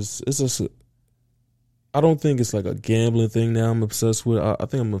because it's just. I don't think it's like a gambling thing now. I'm obsessed with. I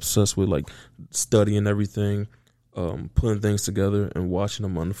think I'm obsessed with like studying everything, putting things together, and watching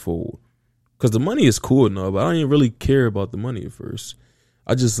them unfold. Because the money is cool and all, but I didn't really care about the money at first.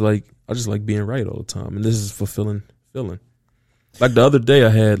 I just like being right all the time, and this is fulfilling. Like the other day, I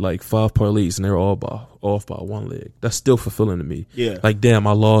had like 5 parlays and they were all off by one leg. That's still fulfilling to me. Yeah. Like, damn,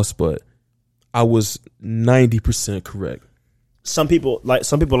 I lost, but I was 90% correct. Some people like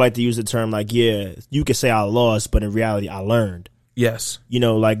to use the term like, you could say I lost, but in reality, I learned. Yes.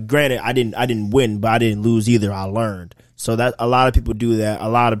 Like granted, I didn't win, but I didn't lose either. I learned. So that a lot of people do that. A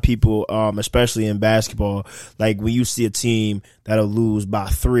lot of people, especially in basketball, like when you see a team that'll lose by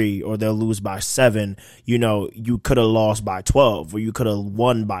 3 or they'll lose by 7, you could have lost by 12 or you could have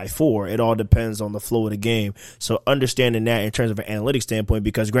won by 4. It all depends on the flow of the game. So understanding that in terms of an analytics standpoint,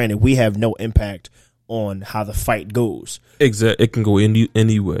 because granted, we have no impact on how the fight goes. Exactly. It can go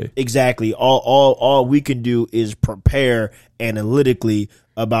any way. Exactly. All we can do is prepare analytically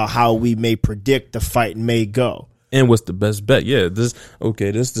about how we may predict the fight may go. And what's the best bet? Yeah, this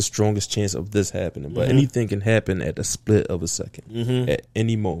is the strongest chance of this happening. But anything can happen at the split of a second, at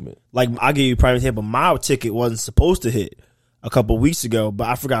any moment. Like, I'll give you a prime example. My ticket wasn't supposed to hit a couple weeks ago, but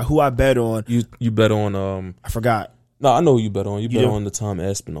I forgot who I bet on. You bet on... I forgot. No, I know who you bet on. You bet on the Tom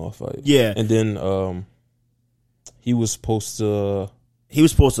Aspinall fight. Yeah. And then he was supposed to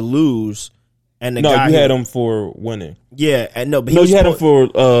lose. And the guy you had him for winning. Yeah, and but you had him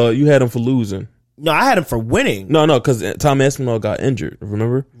for losing. No, I had him for winning. No, because Tom Aspinall got injured.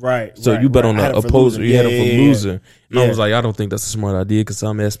 Remember? Right. So you bet on the opposer. You had him for losing. And I was like, I don't think that's a smart idea because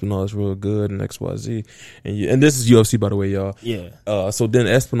Tom Aspinall is real good and XYZ. And this is UFC, by the way, y'all. Yeah. So then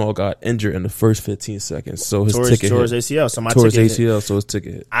Aspinall got injured in the first 15 seconds. So his ticket hit. ACL. So my ticket ACL. So his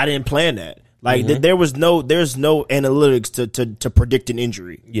ticket hit. I didn't plan that. Like there's no analytics to predict an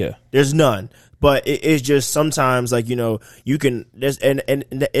injury. Yeah. There's none. But it's just sometimes like, you can, and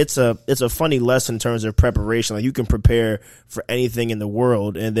it's a funny lesson in terms of preparation. Like you can prepare for anything in the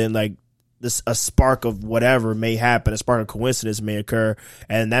world and then like a spark of whatever may happen, a spark of coincidence may occur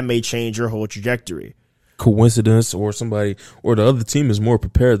and that may change your whole trajectory. Coincidence or somebody or the other team is more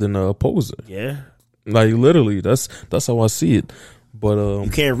prepared than the opposing. Yeah. Like literally, that's how I see it. But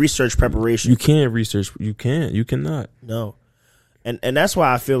you can't research preparation. You can't research. You cannot. No. And that's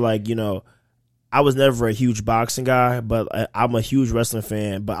why I feel like, I was never a huge boxing guy, but I'm a huge wrestling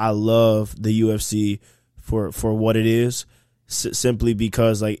fan. But I love the UFC for what it is, simply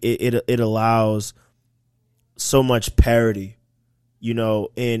because like it allows so much parity,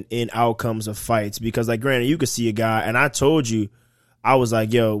 in outcomes of fights. Because like granted, you could see a guy, and I told you, I was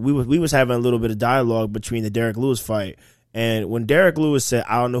like, yo, we was having a little bit of dialogue between the Derek Lewis fight, and when Derek Lewis said,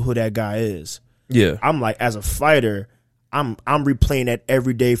 I don't know who that guy is, yeah, I'm like, as a fighter, I'm replaying that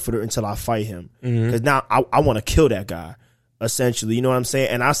every day until I fight him. Because now I want to kill that guy, essentially. You know what I'm saying?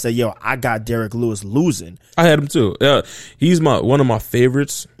 And I said, yo, I got Derek Lewis losing. I had him too. Yeah, he's one of my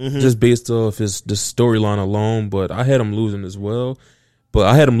favorites, just based off the storyline alone. But I had him losing as well. But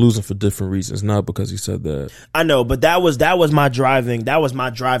I had him losing for different reasons, not because he said that. I know, but that was my driving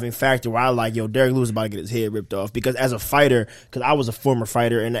factor where I like, yo, Derek Lewis is about to get his head ripped off. Because as a fighter, because I was a former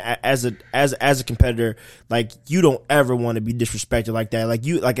fighter, and as a competitor, like you don't ever want to be disrespected like that.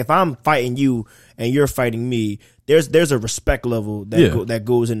 Like if I'm fighting you and you're fighting me, there's a respect level that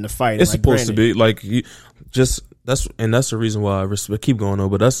goes in the fight. It's like, supposed to be like that's the reason why I respect. Keep going on,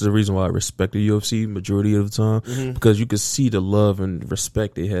 but that's the reason why I respect the UFC majority of the time because you can see the love and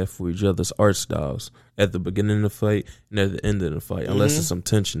respect they have for each other's art styles. at the beginning of the fight and at the end of the fight, unless there's some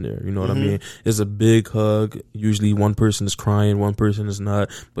tension there. You know what I mean? It's a big hug. Usually one person is crying, one person is not,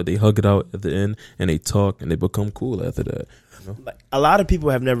 but they hug it out at the end and they talk and they become cool after that. You know? Like, a lot of people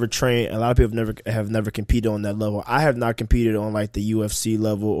have never trained. A lot of people have never competed on that level. I have not competed on like the UFC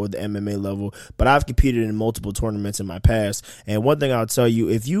level or the MMA level, but I've competed in multiple tournaments in my past. And one thing I'll tell you,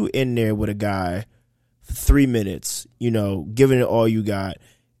 if you in there with a guy for 3 minutes, you know, giving it all you got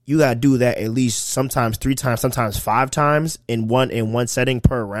to do that at least sometimes 3 times, sometimes 5 times in one setting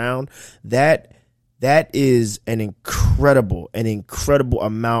per round. That is an incredible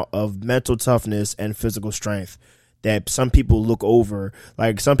amount of mental toughness and physical strength that some people look over.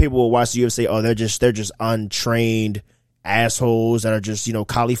 Like, some people will watch the UFC, oh, they're just untrained assholes that are just, you know,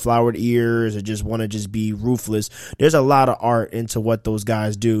 cauliflowered ears or just want to just be ruthless. There's a lot of art into what those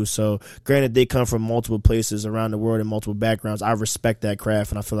guys do. So granted, they come from multiple places around the world and multiple backgrounds. I respect that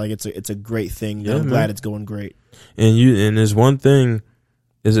craft, and I feel like it's a great thing. Yeah, I'm glad it's going great. And there's one thing,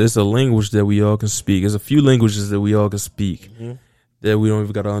 it's a language that we all can speak. There's a few languages that we all can speak that we don't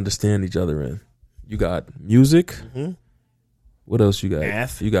even got to understand each other in. You got music. What else you got?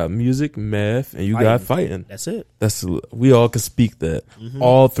 Math. You got music, math, and you got fighting. That's it. We all can speak that.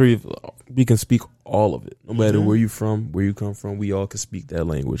 All three we can speak all of it. No matter where you from, where you come from, we all can speak that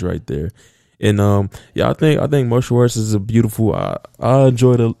language right there. And I think martial arts is a beautiful. I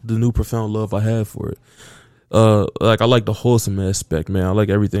enjoy the new profound love I have for it. Like, I like the wholesome aspect, man. I like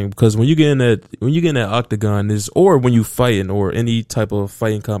everything, because when you get in that octagon, or when you fighting or any type of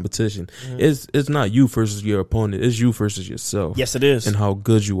fighting competition, it's not you versus your opponent. It's you versus yourself. Yes, it is. And how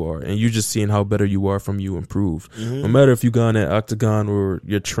good you are, and you're just seeing how better you are from you improve. No matter if you go in that octagon or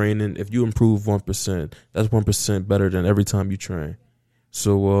you're training, if you improve 1%, that's 1% better than every time you train.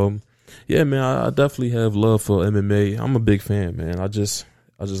 So, yeah, man, I definitely have love for MMA. I'm a big fan, man. I just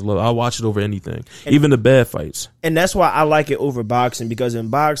love it. I watch it over anything, even the bad fights. And that's why I like it over boxing, because in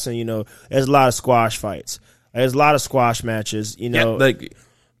boxing, you know, there's a lot of squash fights. There's a lot of squash matches, you know. Yeah, like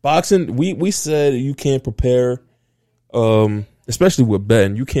boxing, we said you can't prepare, especially with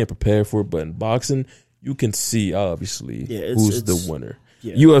betting, you can't prepare for it. But in boxing, you can see, obviously, who's the winner.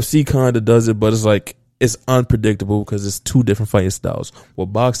 Yeah. UFC kind of does it, but it's like, it's unpredictable because it's 2 different fighting styles. Well,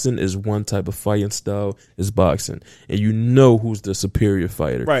 boxing is one type of fighting style, is boxing. And you know who's the superior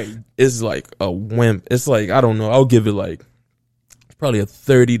fighter. Right. It's like a wimp. It's like, I don't know, I'll give it like probably a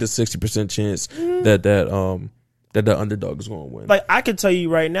 30 to 60% chance that the underdog is going to win. Like, I can tell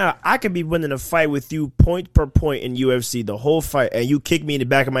you right now, I could be winning a fight with you point per point in UFC, the whole fight, and you kick me in the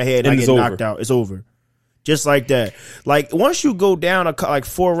back of my head and I get knocked out. It's over. Just like that. Like, once you go down like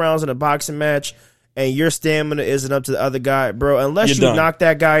 4 rounds in a boxing match, and your stamina isn't up to the other guy, bro, unless you knock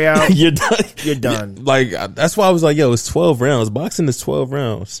that guy out, you're done. You're done. Yeah, like, that's why I was like, yo, it's 12 rounds. Boxing is 12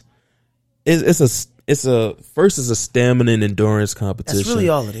 rounds. It's a stamina and endurance competition. That's really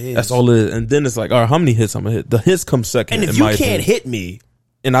all it is. That's all it is. And then it's like, all right, how many hits I'm gonna hit? The hits come second. And if you can't hit me,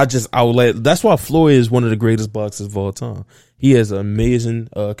 and that's why Floyd is one of the greatest boxers of all time. He has amazing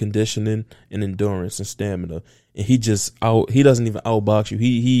conditioning and endurance and stamina, and he doesn't even outbox you.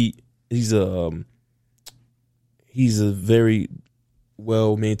 He's a very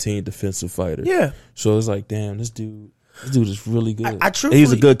well-maintained defensive fighter. Yeah. So it's like, damn, this dude is really good.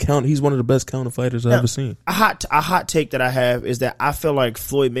 He's a good counter. He's one of the best counter fighters I've ever seen. A hot take that I have is that I feel like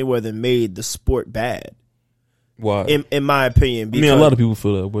Floyd Mayweather made the sport bad. Why? In my opinion. Because, I mean, a lot of people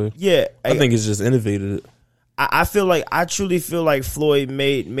feel that way. Yeah. I think it's just innovated it. I truly feel like Floyd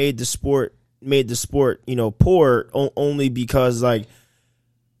made the sport, you know, poor only because, like,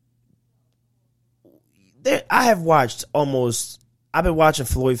 I've been watching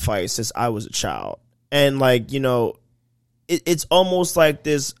Floyd fights since I was a child. And, like, you know, it's almost like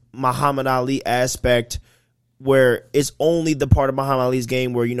this Muhammad Ali aspect where it's only the part of Muhammad Ali's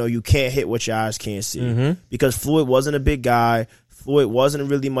game where, you know, you can't hit what your eyes can't see. Because Floyd wasn't a big guy. Floyd wasn't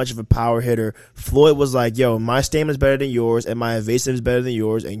really much of a power hitter. Floyd was like, yo, my stamina is better than yours and my evasive is better than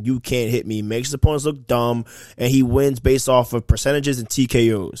yours and you can't hit me. Makes the opponents look dumb, and he wins based off of percentages and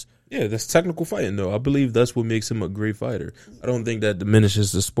TKOs. Yeah, that's technical fighting, though. I believe that's what makes him a great fighter. I don't think that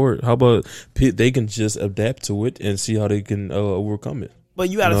diminishes the sport. How about they can just adapt to it and see how they can overcome it? But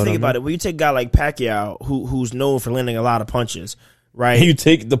you got to think about it. When you take a guy like Pacquiao, who's known for landing a lot of punches, right? And you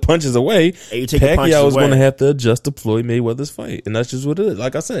take the punches away. Pacquiao is going to have to adjust to Floyd Mayweather's fight, and that's just what it is.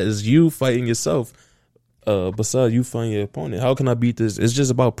 Like I said, it's you fighting yourself. Besides you find your opponent, how can I beat this? It's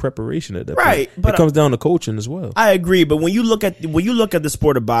just about preparation at that point. But it comes down to coaching as well. I agree, but when you look at the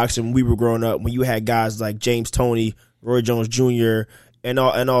sport of boxing, when we were growing up, when you had guys like James Toney, Roy Jones Jr., and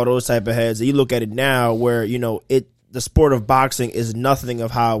all those type of heads, and you look at it now, where, you know, the sport of boxing is nothing of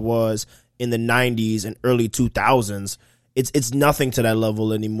how it was in the 90s and early 2000s, it's nothing to that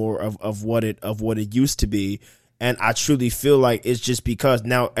level anymore of what it used to be. And I truly feel like it's just because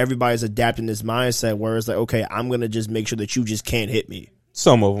now everybody's adapting this mindset where it's like, okay, I'm going to just make sure that you just can't hit me.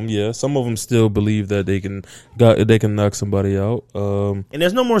 Some of them, yeah. Some of them still believe that they can knock somebody out. And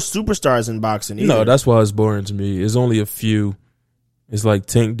there's no more superstars in boxing either. No, that's why it's boring to me. It's only a few. It's like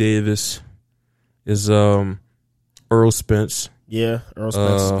Tank Davis. Is Earl Spence. Yeah, Earl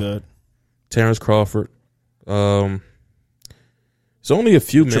Spence is good. Terrence Crawford. It's only a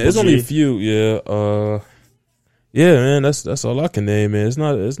few, man. It's only a few, yeah. Yeah, man, that's all I can name, man.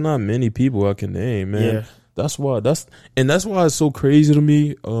 It's not many people I can name, man. Yeah. That's why it's so crazy to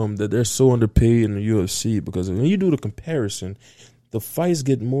me that they're so underpaid in the UFC, because when you do the comparison, the fights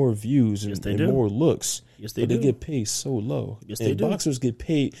get more views and more looks. Yes, they but do. They get paid so low. Yes, and they do. Boxers get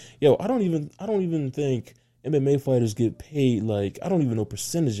paid. Yo, I don't even think MMA fighters get paid. Like, I don't even know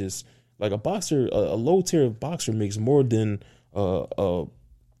percentages. Like a low tier boxer makes more than a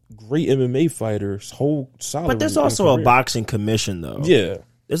great MMA fighter's whole salary. But there's also a boxing commission, though. Yeah.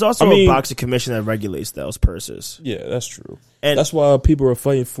 There's also a boxing commission that regulates those purses. Yeah, that's true. And that's why people are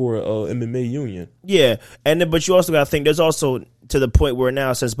fighting for a MMA union. Yeah, but you also got to think there's also to the point where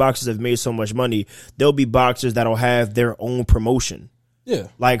now, since boxers have made so much money, there'll be boxers that'll have their own promotion. Yeah,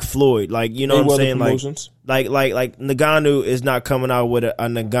 like Floyd, like, you know what I'm saying, promotions. like Ngannou is not coming out with a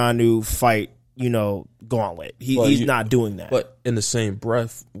Ngannou fight, gauntlet. He's not doing that. But in the same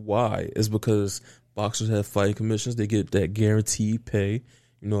breath, why? Is because boxers have fighting commissions. They get that guaranteed pay.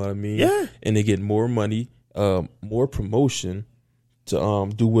 You know what I mean? Yeah. And they get more money, more promotion to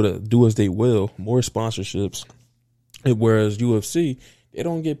do as they will, more sponsorships. And whereas UFC, they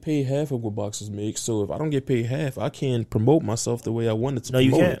don't get paid half of what boxers make. So if I don't get paid half, I can't promote myself the way I wanted to. No,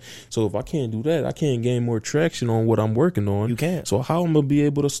 you can't. So if I can't do that, I can't gain more traction on what I'm working on. You can't. So how am I gonna be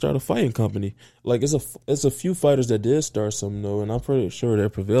able to start a fighting company? Like, it's a few fighters that did start something though, and I'm pretty sure they're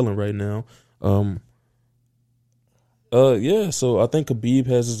prevailing right now. Yeah, so I think Khabib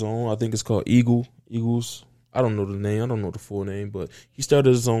has his own. I think it's called Eagles. I don't know the name. I don't know the full name, but he started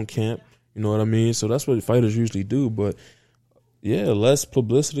his own camp. You know what I mean? So that's what fighters usually do. But yeah, less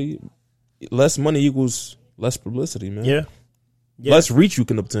publicity, less money equals less publicity, man. Yeah. Less reach you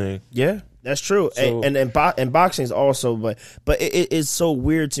can obtain. Yeah, that's true. So, and boxing is also, but it is so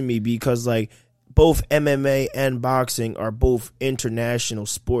weird to me because like both MMA and boxing are both international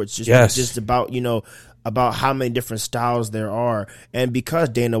sports. Just about about how many different styles there are. And because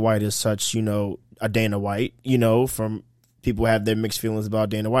Dana White is such, a Dana White, from people have their mixed feelings about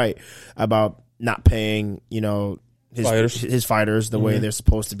Dana White, about not paying, his fighters the way they're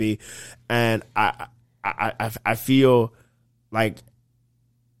supposed to be. And I feel like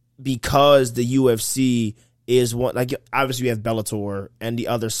because the UFC is one, like, obviously we have Bellator and the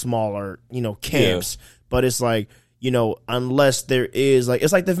other smaller, camps, but it's like, unless there is, like,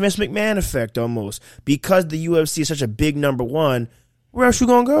 it's like the Vince McMahon effect almost. Because the UFC is such a big number one, where else you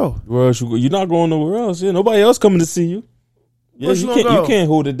gonna go? You're not going nowhere else. Yeah, nobody else coming to see you. Yeah, you can't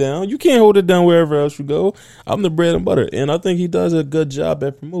hold it down. You can't hold it down wherever else you go. I'm the bread and butter, and I think he does a good job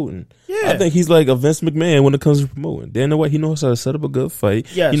at promoting. Yeah, I think he's like a Vince McMahon when it comes to promoting. Dana White, he knows how to set up a good fight.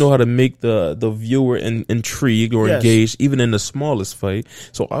 Yes. He knows how to make the viewer intrigued or engaged, even in the smallest fight.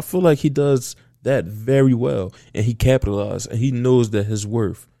 So I feel like he does that very well, and he capitalized, and he knows that his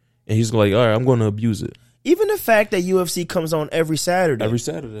worth, and he's like, all right, I'm going to abuse it. Even the fact that UFC comes on every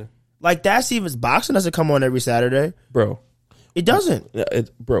Saturday, like, that's even boxing doesn't come on every Saturday, bro. It doesn't,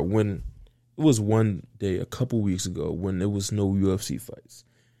 bro. When it was one day a couple weeks ago when there was no UFC fights,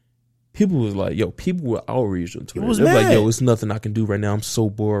 people was like, people were outraged on Twitter. They were like, it's nothing I can do right now. I'm so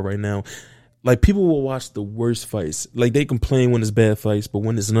bored right now. Like, people will watch the worst fights. Like, they complain when it's bad fights, but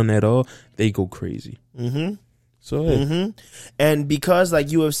when it's none at all, they go crazy. Mm-hmm. So, hey. Mm-hmm. And because, like,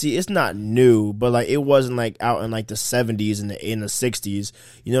 UFC, it's not new, but, like, it wasn't, like, out in, like, the 70s and in the 60s.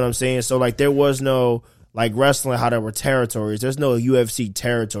 You know what I'm saying? So, like, there was no, like, wrestling, how there were territories. There's no UFC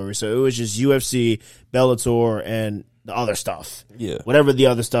territory. So it was just UFC, Bellator, and the other stuff. Yeah. Whatever the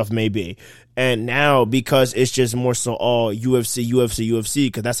other stuff may be. And now, because it's just more so all UFC,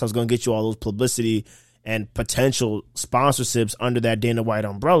 because that's what's going to get you all those publicity and potential sponsorships under that Dana White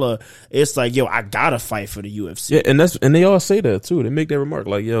umbrella, it's like, I gotta fight for the UFC. Yeah, and they all say that too. They make that remark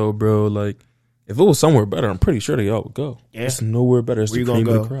like, bro, like, if it was somewhere better, I'm pretty sure they all would go. Yeah. It's nowhere better. It's the cream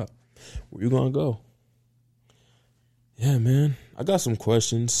of the crop. Where you gonna go? Yeah, man. I got some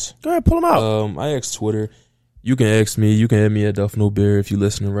questions. Go ahead, pull them out. I asked Twitter. You can ask me. You can add me at Duff No Beer if you're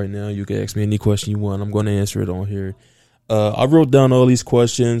listening right now. You can ask me any question you want. I'm going to answer it on here. I wrote down all these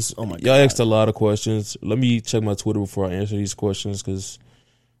questions. Oh my God. Y'all asked a lot of questions. Let me check my Twitter before I answer these questions because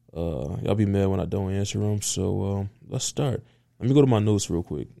Y'all be mad when I don't answer them. So let's start. Let me go to my notes real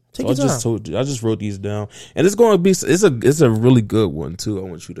quick. Take So your time. I just wrote these down, and it's going to be it's a really good one too. I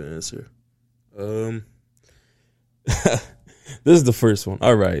want you to answer. This is the first one.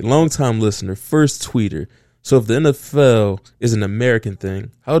 All right, long time listener, first tweeter. So if the NFL is an American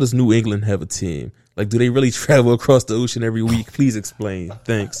thing, how does New England have a team? Like, do they really travel across the ocean every week? Please explain.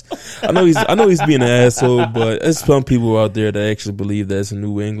 Thanks. I know he's being an asshole, but there's some people out there that actually believe that it's in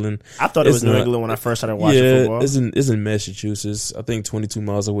New England. I thought it was New England when I first started watching football. It's in Massachusetts. I think 22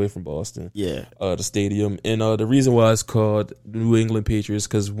 miles away from Boston. Yeah. The stadium. And the reason why it's called New England Patriots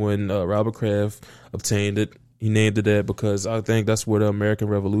because when Robert Kraft obtained it, he named it that because I think that's where the American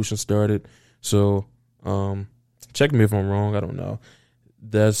Revolution started. So, check me if I'm wrong. I don't know.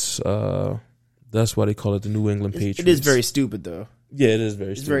 That's why they call it the New England Patriots. It is very stupid, though. Yeah, it is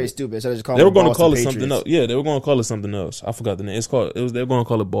very stupid. It's very stupid. So they were going to call it something else. Yeah, they were going to call it something else. I forgot the name. They were going to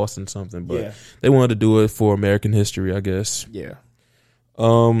call it Boston something, but they wanted to do it for American history, I guess. Yeah.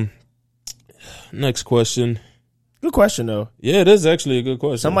 Next question. Good question, though. Yeah, it is actually a good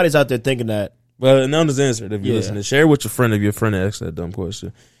question. Somebody's out there thinking that. Well, now just answer it if you're listening. Share it with your friend if your friend asks that dumb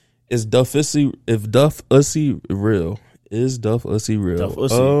question. Is Duff Ussy real? Is Duff Ussy real? Duff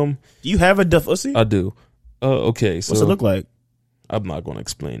Ussy. Do you have a Duff Ussy? I do. Okay. So what's it look like? I'm not going to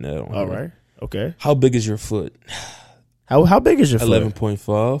explain that. All right. Okay. How big is your foot? How big is your foot?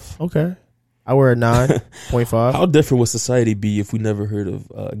 11.5. Okay. I wear a 9.5. How different would society be if we never heard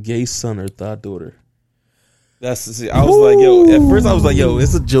of gay son or thought daughter? I was like, yo. At first, I was like, yo,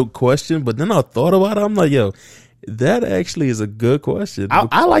 it's a joke question, but then I thought about it. I'm like, yo, that actually is a good question.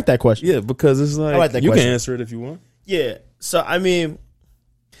 I like that question. Yeah, because it's like, I like that you question. can answer it if you want. Yeah. So I mean,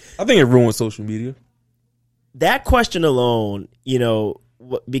 I think it ruined social media. That question alone,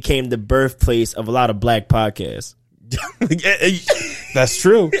 became the birthplace of a lot of black podcasts. That's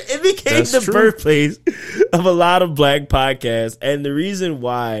true. It became birthplace of a lot of black podcasts, and the reason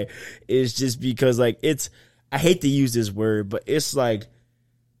why is just because, like, I hate to use this word, but it's like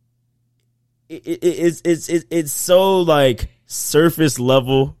it's so like surface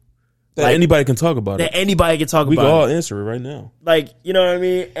level that like, anybody can talk about it. Anybody can talk we about can all it. answer it right now. Like, you know what I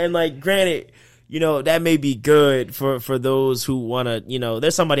mean? And like, granted, that may be good for those who want to,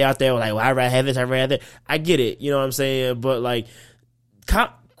 there's somebody out there like, well, I'd rather have this, I'd rather that. I get it. You know what I'm saying? But like,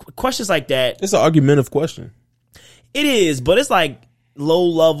 questions like that. It's an argumentative question. It is, but it's like low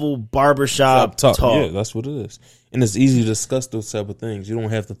level barbershop talk. Yeah, that's what it is. And it's easy to discuss those type of things. You don't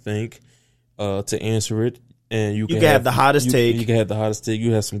have to think to answer it. And you can have the hottest take. You can have the hottest take.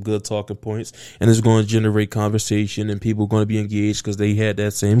 You have some good talking points, and it's going to generate conversation, and people are going to be engaged because they had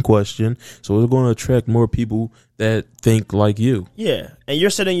that same question. So it's going to attract more people that think like you. Yeah, and you're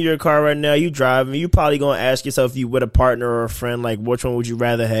sitting in your car right now. You driving. You probably going to ask yourself if you with a partner or a friend, like, which one would you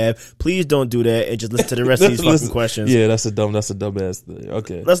rather have? Please don't do that and just listen to the rest of these fucking questions. Yeah, that's a dumb ass thing.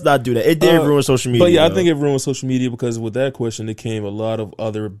 Okay, let's not do that. It did ruin social media. But yeah, I think it ruined social media because with that question, it came a lot of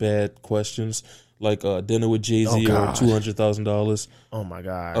other bad questions. Like dinner with Jay-Z or $200,000. Oh my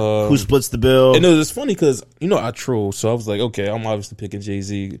God! Who splits the bill? And it's funny because I troll, so I was like, okay, I'm obviously picking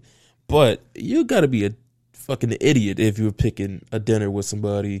Jay-Z, but you got to be a fucking idiot if you're picking a dinner with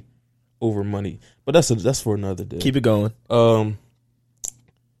somebody over money. But that's for another day. Keep it going.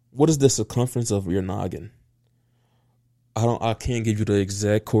 What is the circumference of your noggin? I can't give you the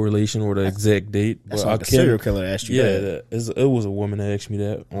exact correlation or the exact date. That's but like a serial killer asked you that. It was a woman that asked me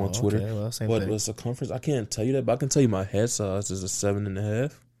that on Twitter. Okay, well, same but thing. The circumference, I can't tell you that, but I can tell you my head size is a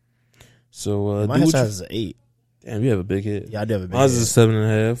 7.5. So my head size is an 8. Damn, you have a big head. Yeah, I do have a big head. Mine is a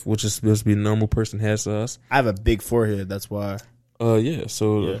 7.5, which is supposed to be a normal person head size. I have a big forehead. That's why. Yeah.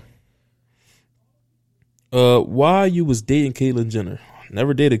 So, why you was dating Caitlyn Jenner?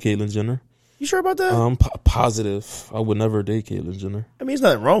 Never dated Caitlyn Jenner. You sure about that? I'm positive. I would never date Caitlyn Jenner. I mean, there's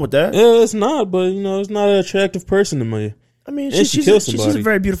nothing wrong with that. Yeah, it's not, but it's not an attractive person to me. I mean, she's a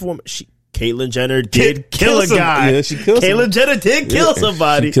very beautiful woman. Caitlyn Jenner did kill a guy. Yeah, she killed Caitlyn Jenner did kill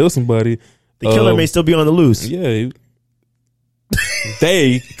somebody. She killed somebody. The killer may still be on the loose. Yeah,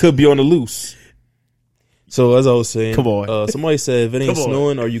 they could be on the loose. So as I was saying, come on. Somebody said, if it ain't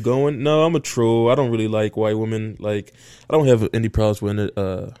snowing, are you going? No, I'm a troll. I don't really like white women. Like, I don't have any problems with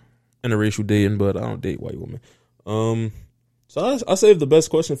it. Interracial dating, but I don't date white women. So I saved the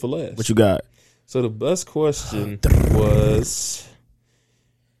best question for last. What you got? So the best question was,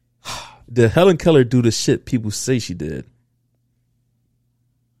 did Helen Keller do the shit people say she did?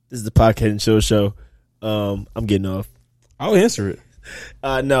 This is the podcast show. I'm getting off. I'll answer it.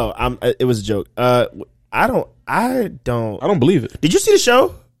 No, it was a joke. I don't believe it. Did you see the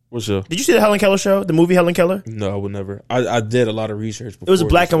show? What show? Did you see the Helen Keller show? The movie Helen Keller? No, I would never. I did a lot of research before. It was a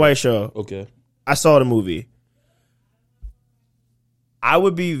black and white show. Okay. I saw the movie. I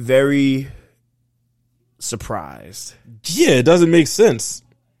would be very surprised. Yeah, it doesn't make sense.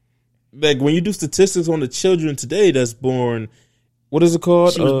 Like when you do statistics on the children today that's born, what is it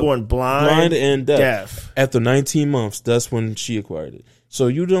called? She was born blind and deaf. After 19 months, that's when she acquired it. So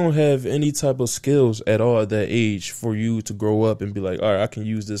you don't have any type of skills at all at that age for you to grow up and be like, all right, I can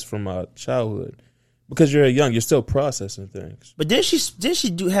use this from my childhood. Because you're young, you're still processing things. But didn't she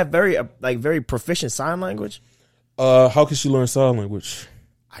do have very proficient sign language? How can she learn sign language?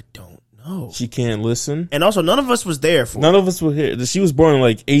 I don't know. She can't listen. And also, none of us was there for None of us were here. She was born in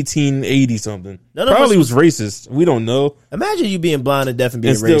like 1880 something. None of Probably us was racist. We don't know. Imagine you being blind and deaf and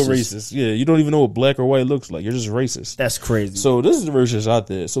being And still racist. racist. Yeah, you don't even know what black or white looks like. You're just racist. That's crazy. So this is the version out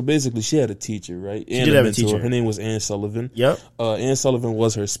there. So basically, she had a teacher, right? She did have a teacher. Her name was Anne Sullivan. Yep. Anne Sullivan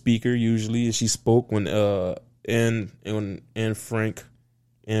was her speaker usually, and she spoke when Anne Frank.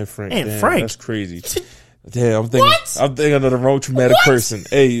 That's crazy. Damn, I'm thinking of the wrong traumatic person.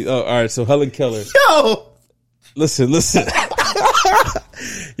 Hey, all right. So Helen Keller. Yo, listen. Yo,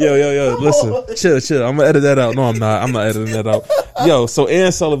 listen. Chill. I'm gonna edit that out. No, I'm not. I'm not editing that out. Yo, so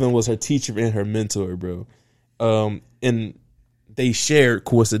Anne Sullivan was her teacher and her mentor, bro. And they shared,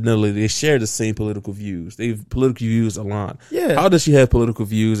 coincidentally, they shared the same political views. Political views aligned. Yeah. How does she have political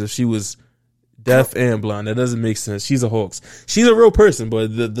views if she was deaf and blind? That doesn't make sense. She's a hoax. She's a real person, but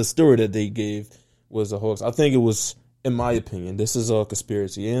the story that they gave was a hoax. I think it was, in my opinion, this is a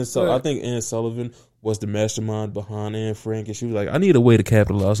conspiracy. And so I think Anne Sullivan was the mastermind behind Anne Frank, and she was like, I need a way to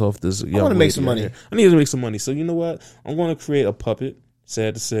capitalize off this. I want to make some money. I need to make some money. So you know what? I'm going to create a puppet.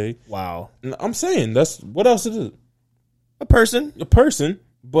 Sad to say. Wow. And I'm saying that's what else it is. A person,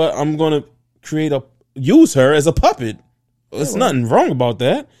 but I'm going to use her as a puppet. There's nothing wrong about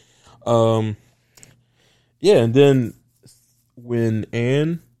that. Yeah, and then when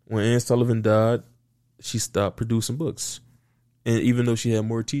Anne Sullivan died, she stopped producing books, and even though she had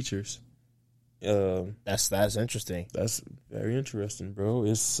more teachers, that's interesting. That's very interesting, bro.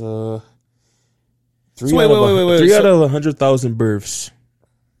 It's three out of 100,000 births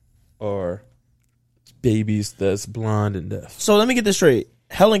are babies that's blind and deaf. So let me get this straight.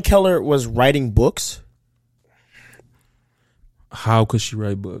 Helen Keller was writing books. How could she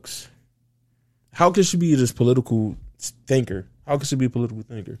write books? How could she be this political thinker? How could she be a political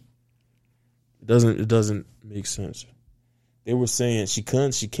thinker? It doesn't make sense. They were saying she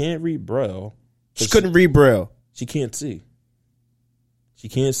can't read Braille. She couldn't read Braille. She can't see. She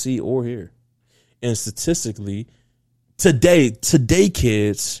can't see or hear. And statistically, today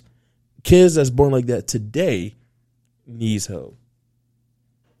kids that's born like that today needs help.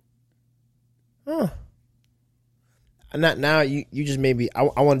 Huh. Now you just made me.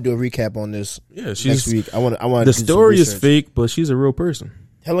 I want to do a recap on this. Yeah, next week. I want. The story is fake, but she's a real person.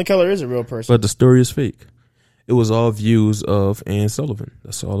 Helen Keller is a real person, but the story is fake. It was all views of Anne Sullivan.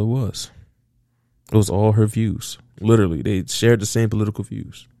 That's all it was. It was all her views. Literally, they shared the same political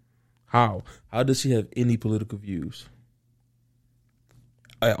views. How does she have any political views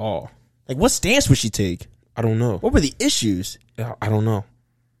at all? Like, what stance would she take? I don't know. What were the issues? I don't know.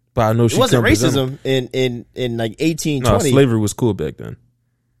 But I know she wasn't racism in like 1820. No, slavery was cool back then.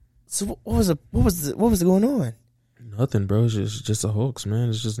 So what was going on? Nothing, bro. It's just a hoax, man.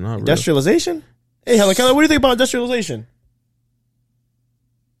 It's just not industrialization. Real. Hey, Helen Keller, what do you think about industrialization?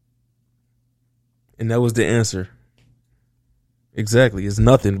 And that was the answer. Exactly, it's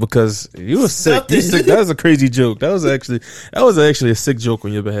nothing because you were sick. That was a crazy joke. That was actually a sick joke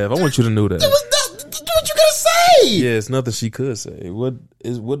on your behalf. I want you to know that. What you gonna say? Yeah, it's nothing she could say.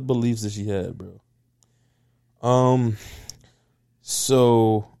 What beliefs did she have, bro?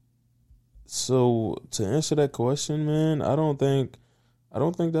 So to answer that question, man, I don't think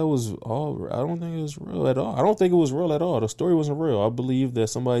that was all. I don't think it was real at all. I don't think it was real at all. The story wasn't real. I believe that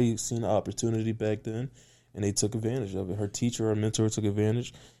somebody seen an opportunity back then, and they took advantage of it. Her teacher or mentor took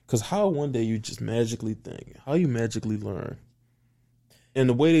advantage. Because how one day you just magically think, how you magically learn. And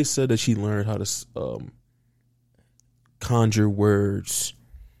the way they said that she learned how to conjure words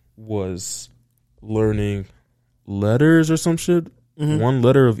was learning letters or some shit. Mm-hmm. One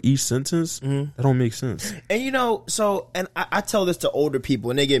letter of each sentence. Mm-hmm. That don't make sense. And I tell this to older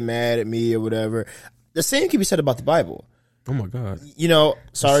people and they get mad at me or whatever. The same can be said about the Bible. Oh my God.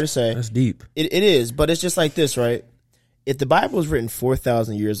 Sorry to say. That's deep. It is, but it's just like this, right? If the Bible was written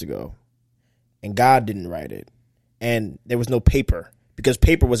 4,000 years ago and God didn't write it and there was no paper, because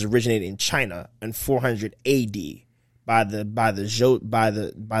paper was originated in China in 400 AD by the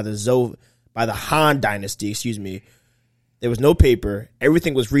Han Dynasty, excuse me. There was no paper.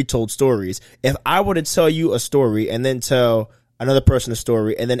 Everything was retold stories. If I were to tell you a story and then tell another person a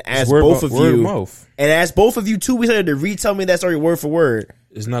story and then ask both of you, and ask both of you 2 weeks later to retell me that story word for word,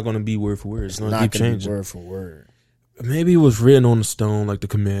 it's not going to be word for word. It's going to not keep going to changing. be word for word. Maybe it was written on the stone like the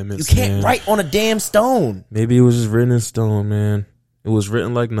commandments. You can't write on a damn stone. Maybe it was just written in stone, man. It was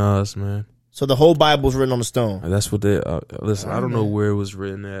written like Nas, man. So the whole Bible was written on the stone. That's what they. Listen, I don't know where it was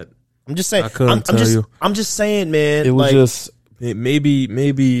written at. I'm just saying. I couldn't tell you. I'm just saying, man. It was just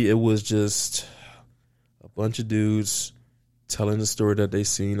maybe it was just a bunch of dudes telling the story that they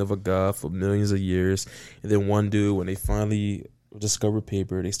seen of a God for millions of years, and then one dude, when they finally discover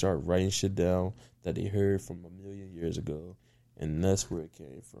paper, they start writing shit down that they heard from a million years ago, and that's where it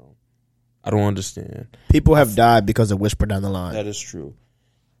came from. I don't understand. People have died because of whisper down the line. That is true,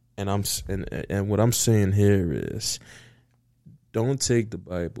 and and what I'm saying here is, don't take the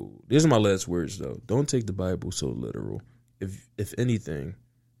Bible. These are my last words, though. Don't take the Bible so literal. If anything,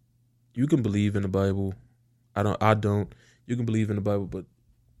 you can believe in the Bible. I don't. You can believe in the Bible, but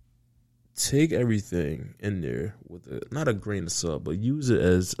take everything in there with not a grain of salt, but use it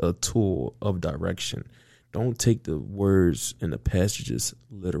as a tool of direction. Don't take the words and the passages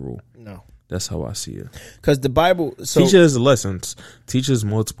literal. No. That's how I see it. Because the Bible teaches lessons. Teaches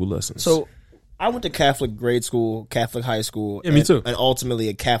multiple lessons. So I went to Catholic grade school, Catholic high school. Yeah, me too. And ultimately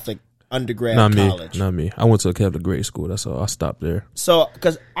a Catholic undergrad college. Not me. I went to a Catholic grade school. That's all. I stopped there. So,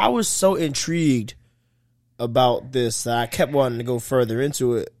 because I was so intrigued about this, I kept wanting to go further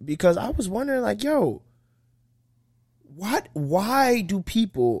into it because I was wondering, like, yo, why do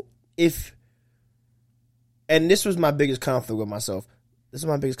people, and this was my biggest conflict with myself. This is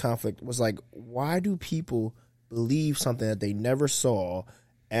my biggest conflict was like, why do people believe something that they never saw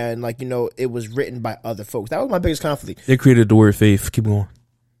and, like, it was written by other folks? That was my biggest conflict. They created the word faith. Keep going.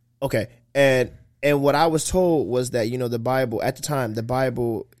 Okay. And what I was told was that, the Bible, at the time, the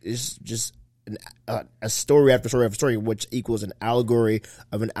Bible is just a story after story after story, which equals an allegory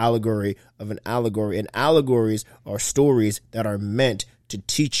of an allegory of an allegory. And allegories are stories that are meant to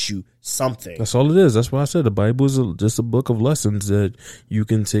teach you something. That's all it is. That's why I said the Bible is just a book of lessons that you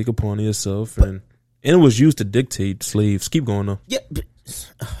can take upon yourself. And it was used to dictate slaves. Keep going, though. Yeah.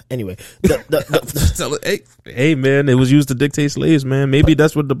 Anyway, hey man, it was used to dictate slaves, man. Maybe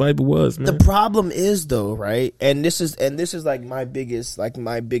that's what the Bible was, man. The problem is, though, right? And this is like my biggest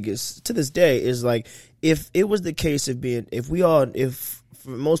to this day is like, if it was the case of being, if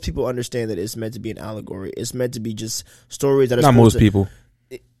most people understand that it's meant to be an allegory, it's meant to be just stories that are not most people.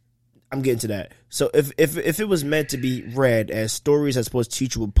 I'm getting to that. So if it was meant to be read as stories that's supposed to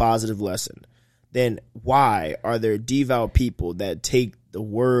teach you a positive lesson, then why are there devout people that take the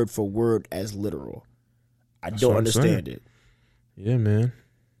word for word as literal? I don't understand it. Yeah, man.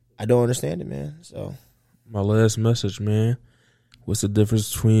 I don't understand it, man. So my last message, man. What's the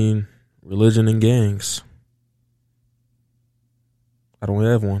difference between religion and gangs? I don't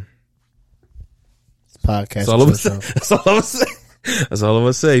have one. It's podcast. That's all I'm gonna say. That's all I'm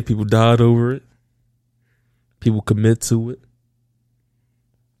gonna say. People died over it. People commit to it.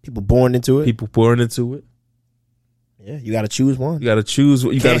 People born into it. Yeah, you got to choose one. You got to choose.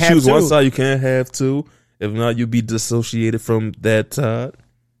 You got to choose one side. You can't have two. If not, you'll be dissociated from that side.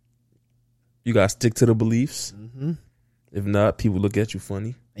 You got to stick to the beliefs. Mm-hmm. If not, people look at you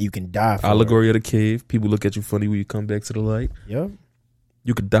funny. And you can die from Allegory of the cave. People look at you funny when you come back to the light. Yep.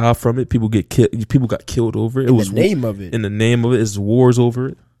 You could die from it. People get killed. People got killed over it. In the name of it. In the name of it, it's wars over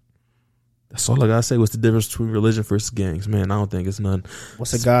it. That's all I gotta say. What's the difference between religion versus gangs? Man, I don't think it's none.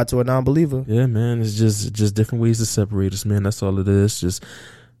 What's a God to a non-believer? Yeah, man. It's just different ways to separate us, man. That's all it is. Just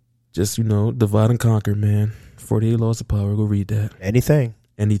divide and conquer, man. 48 Laws of Power. Go read that. Anything.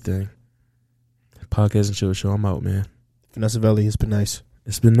 Podcast and Chill Show. I'm out, man. Vanessa Velli, it's been nice.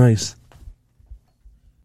 It's been nice.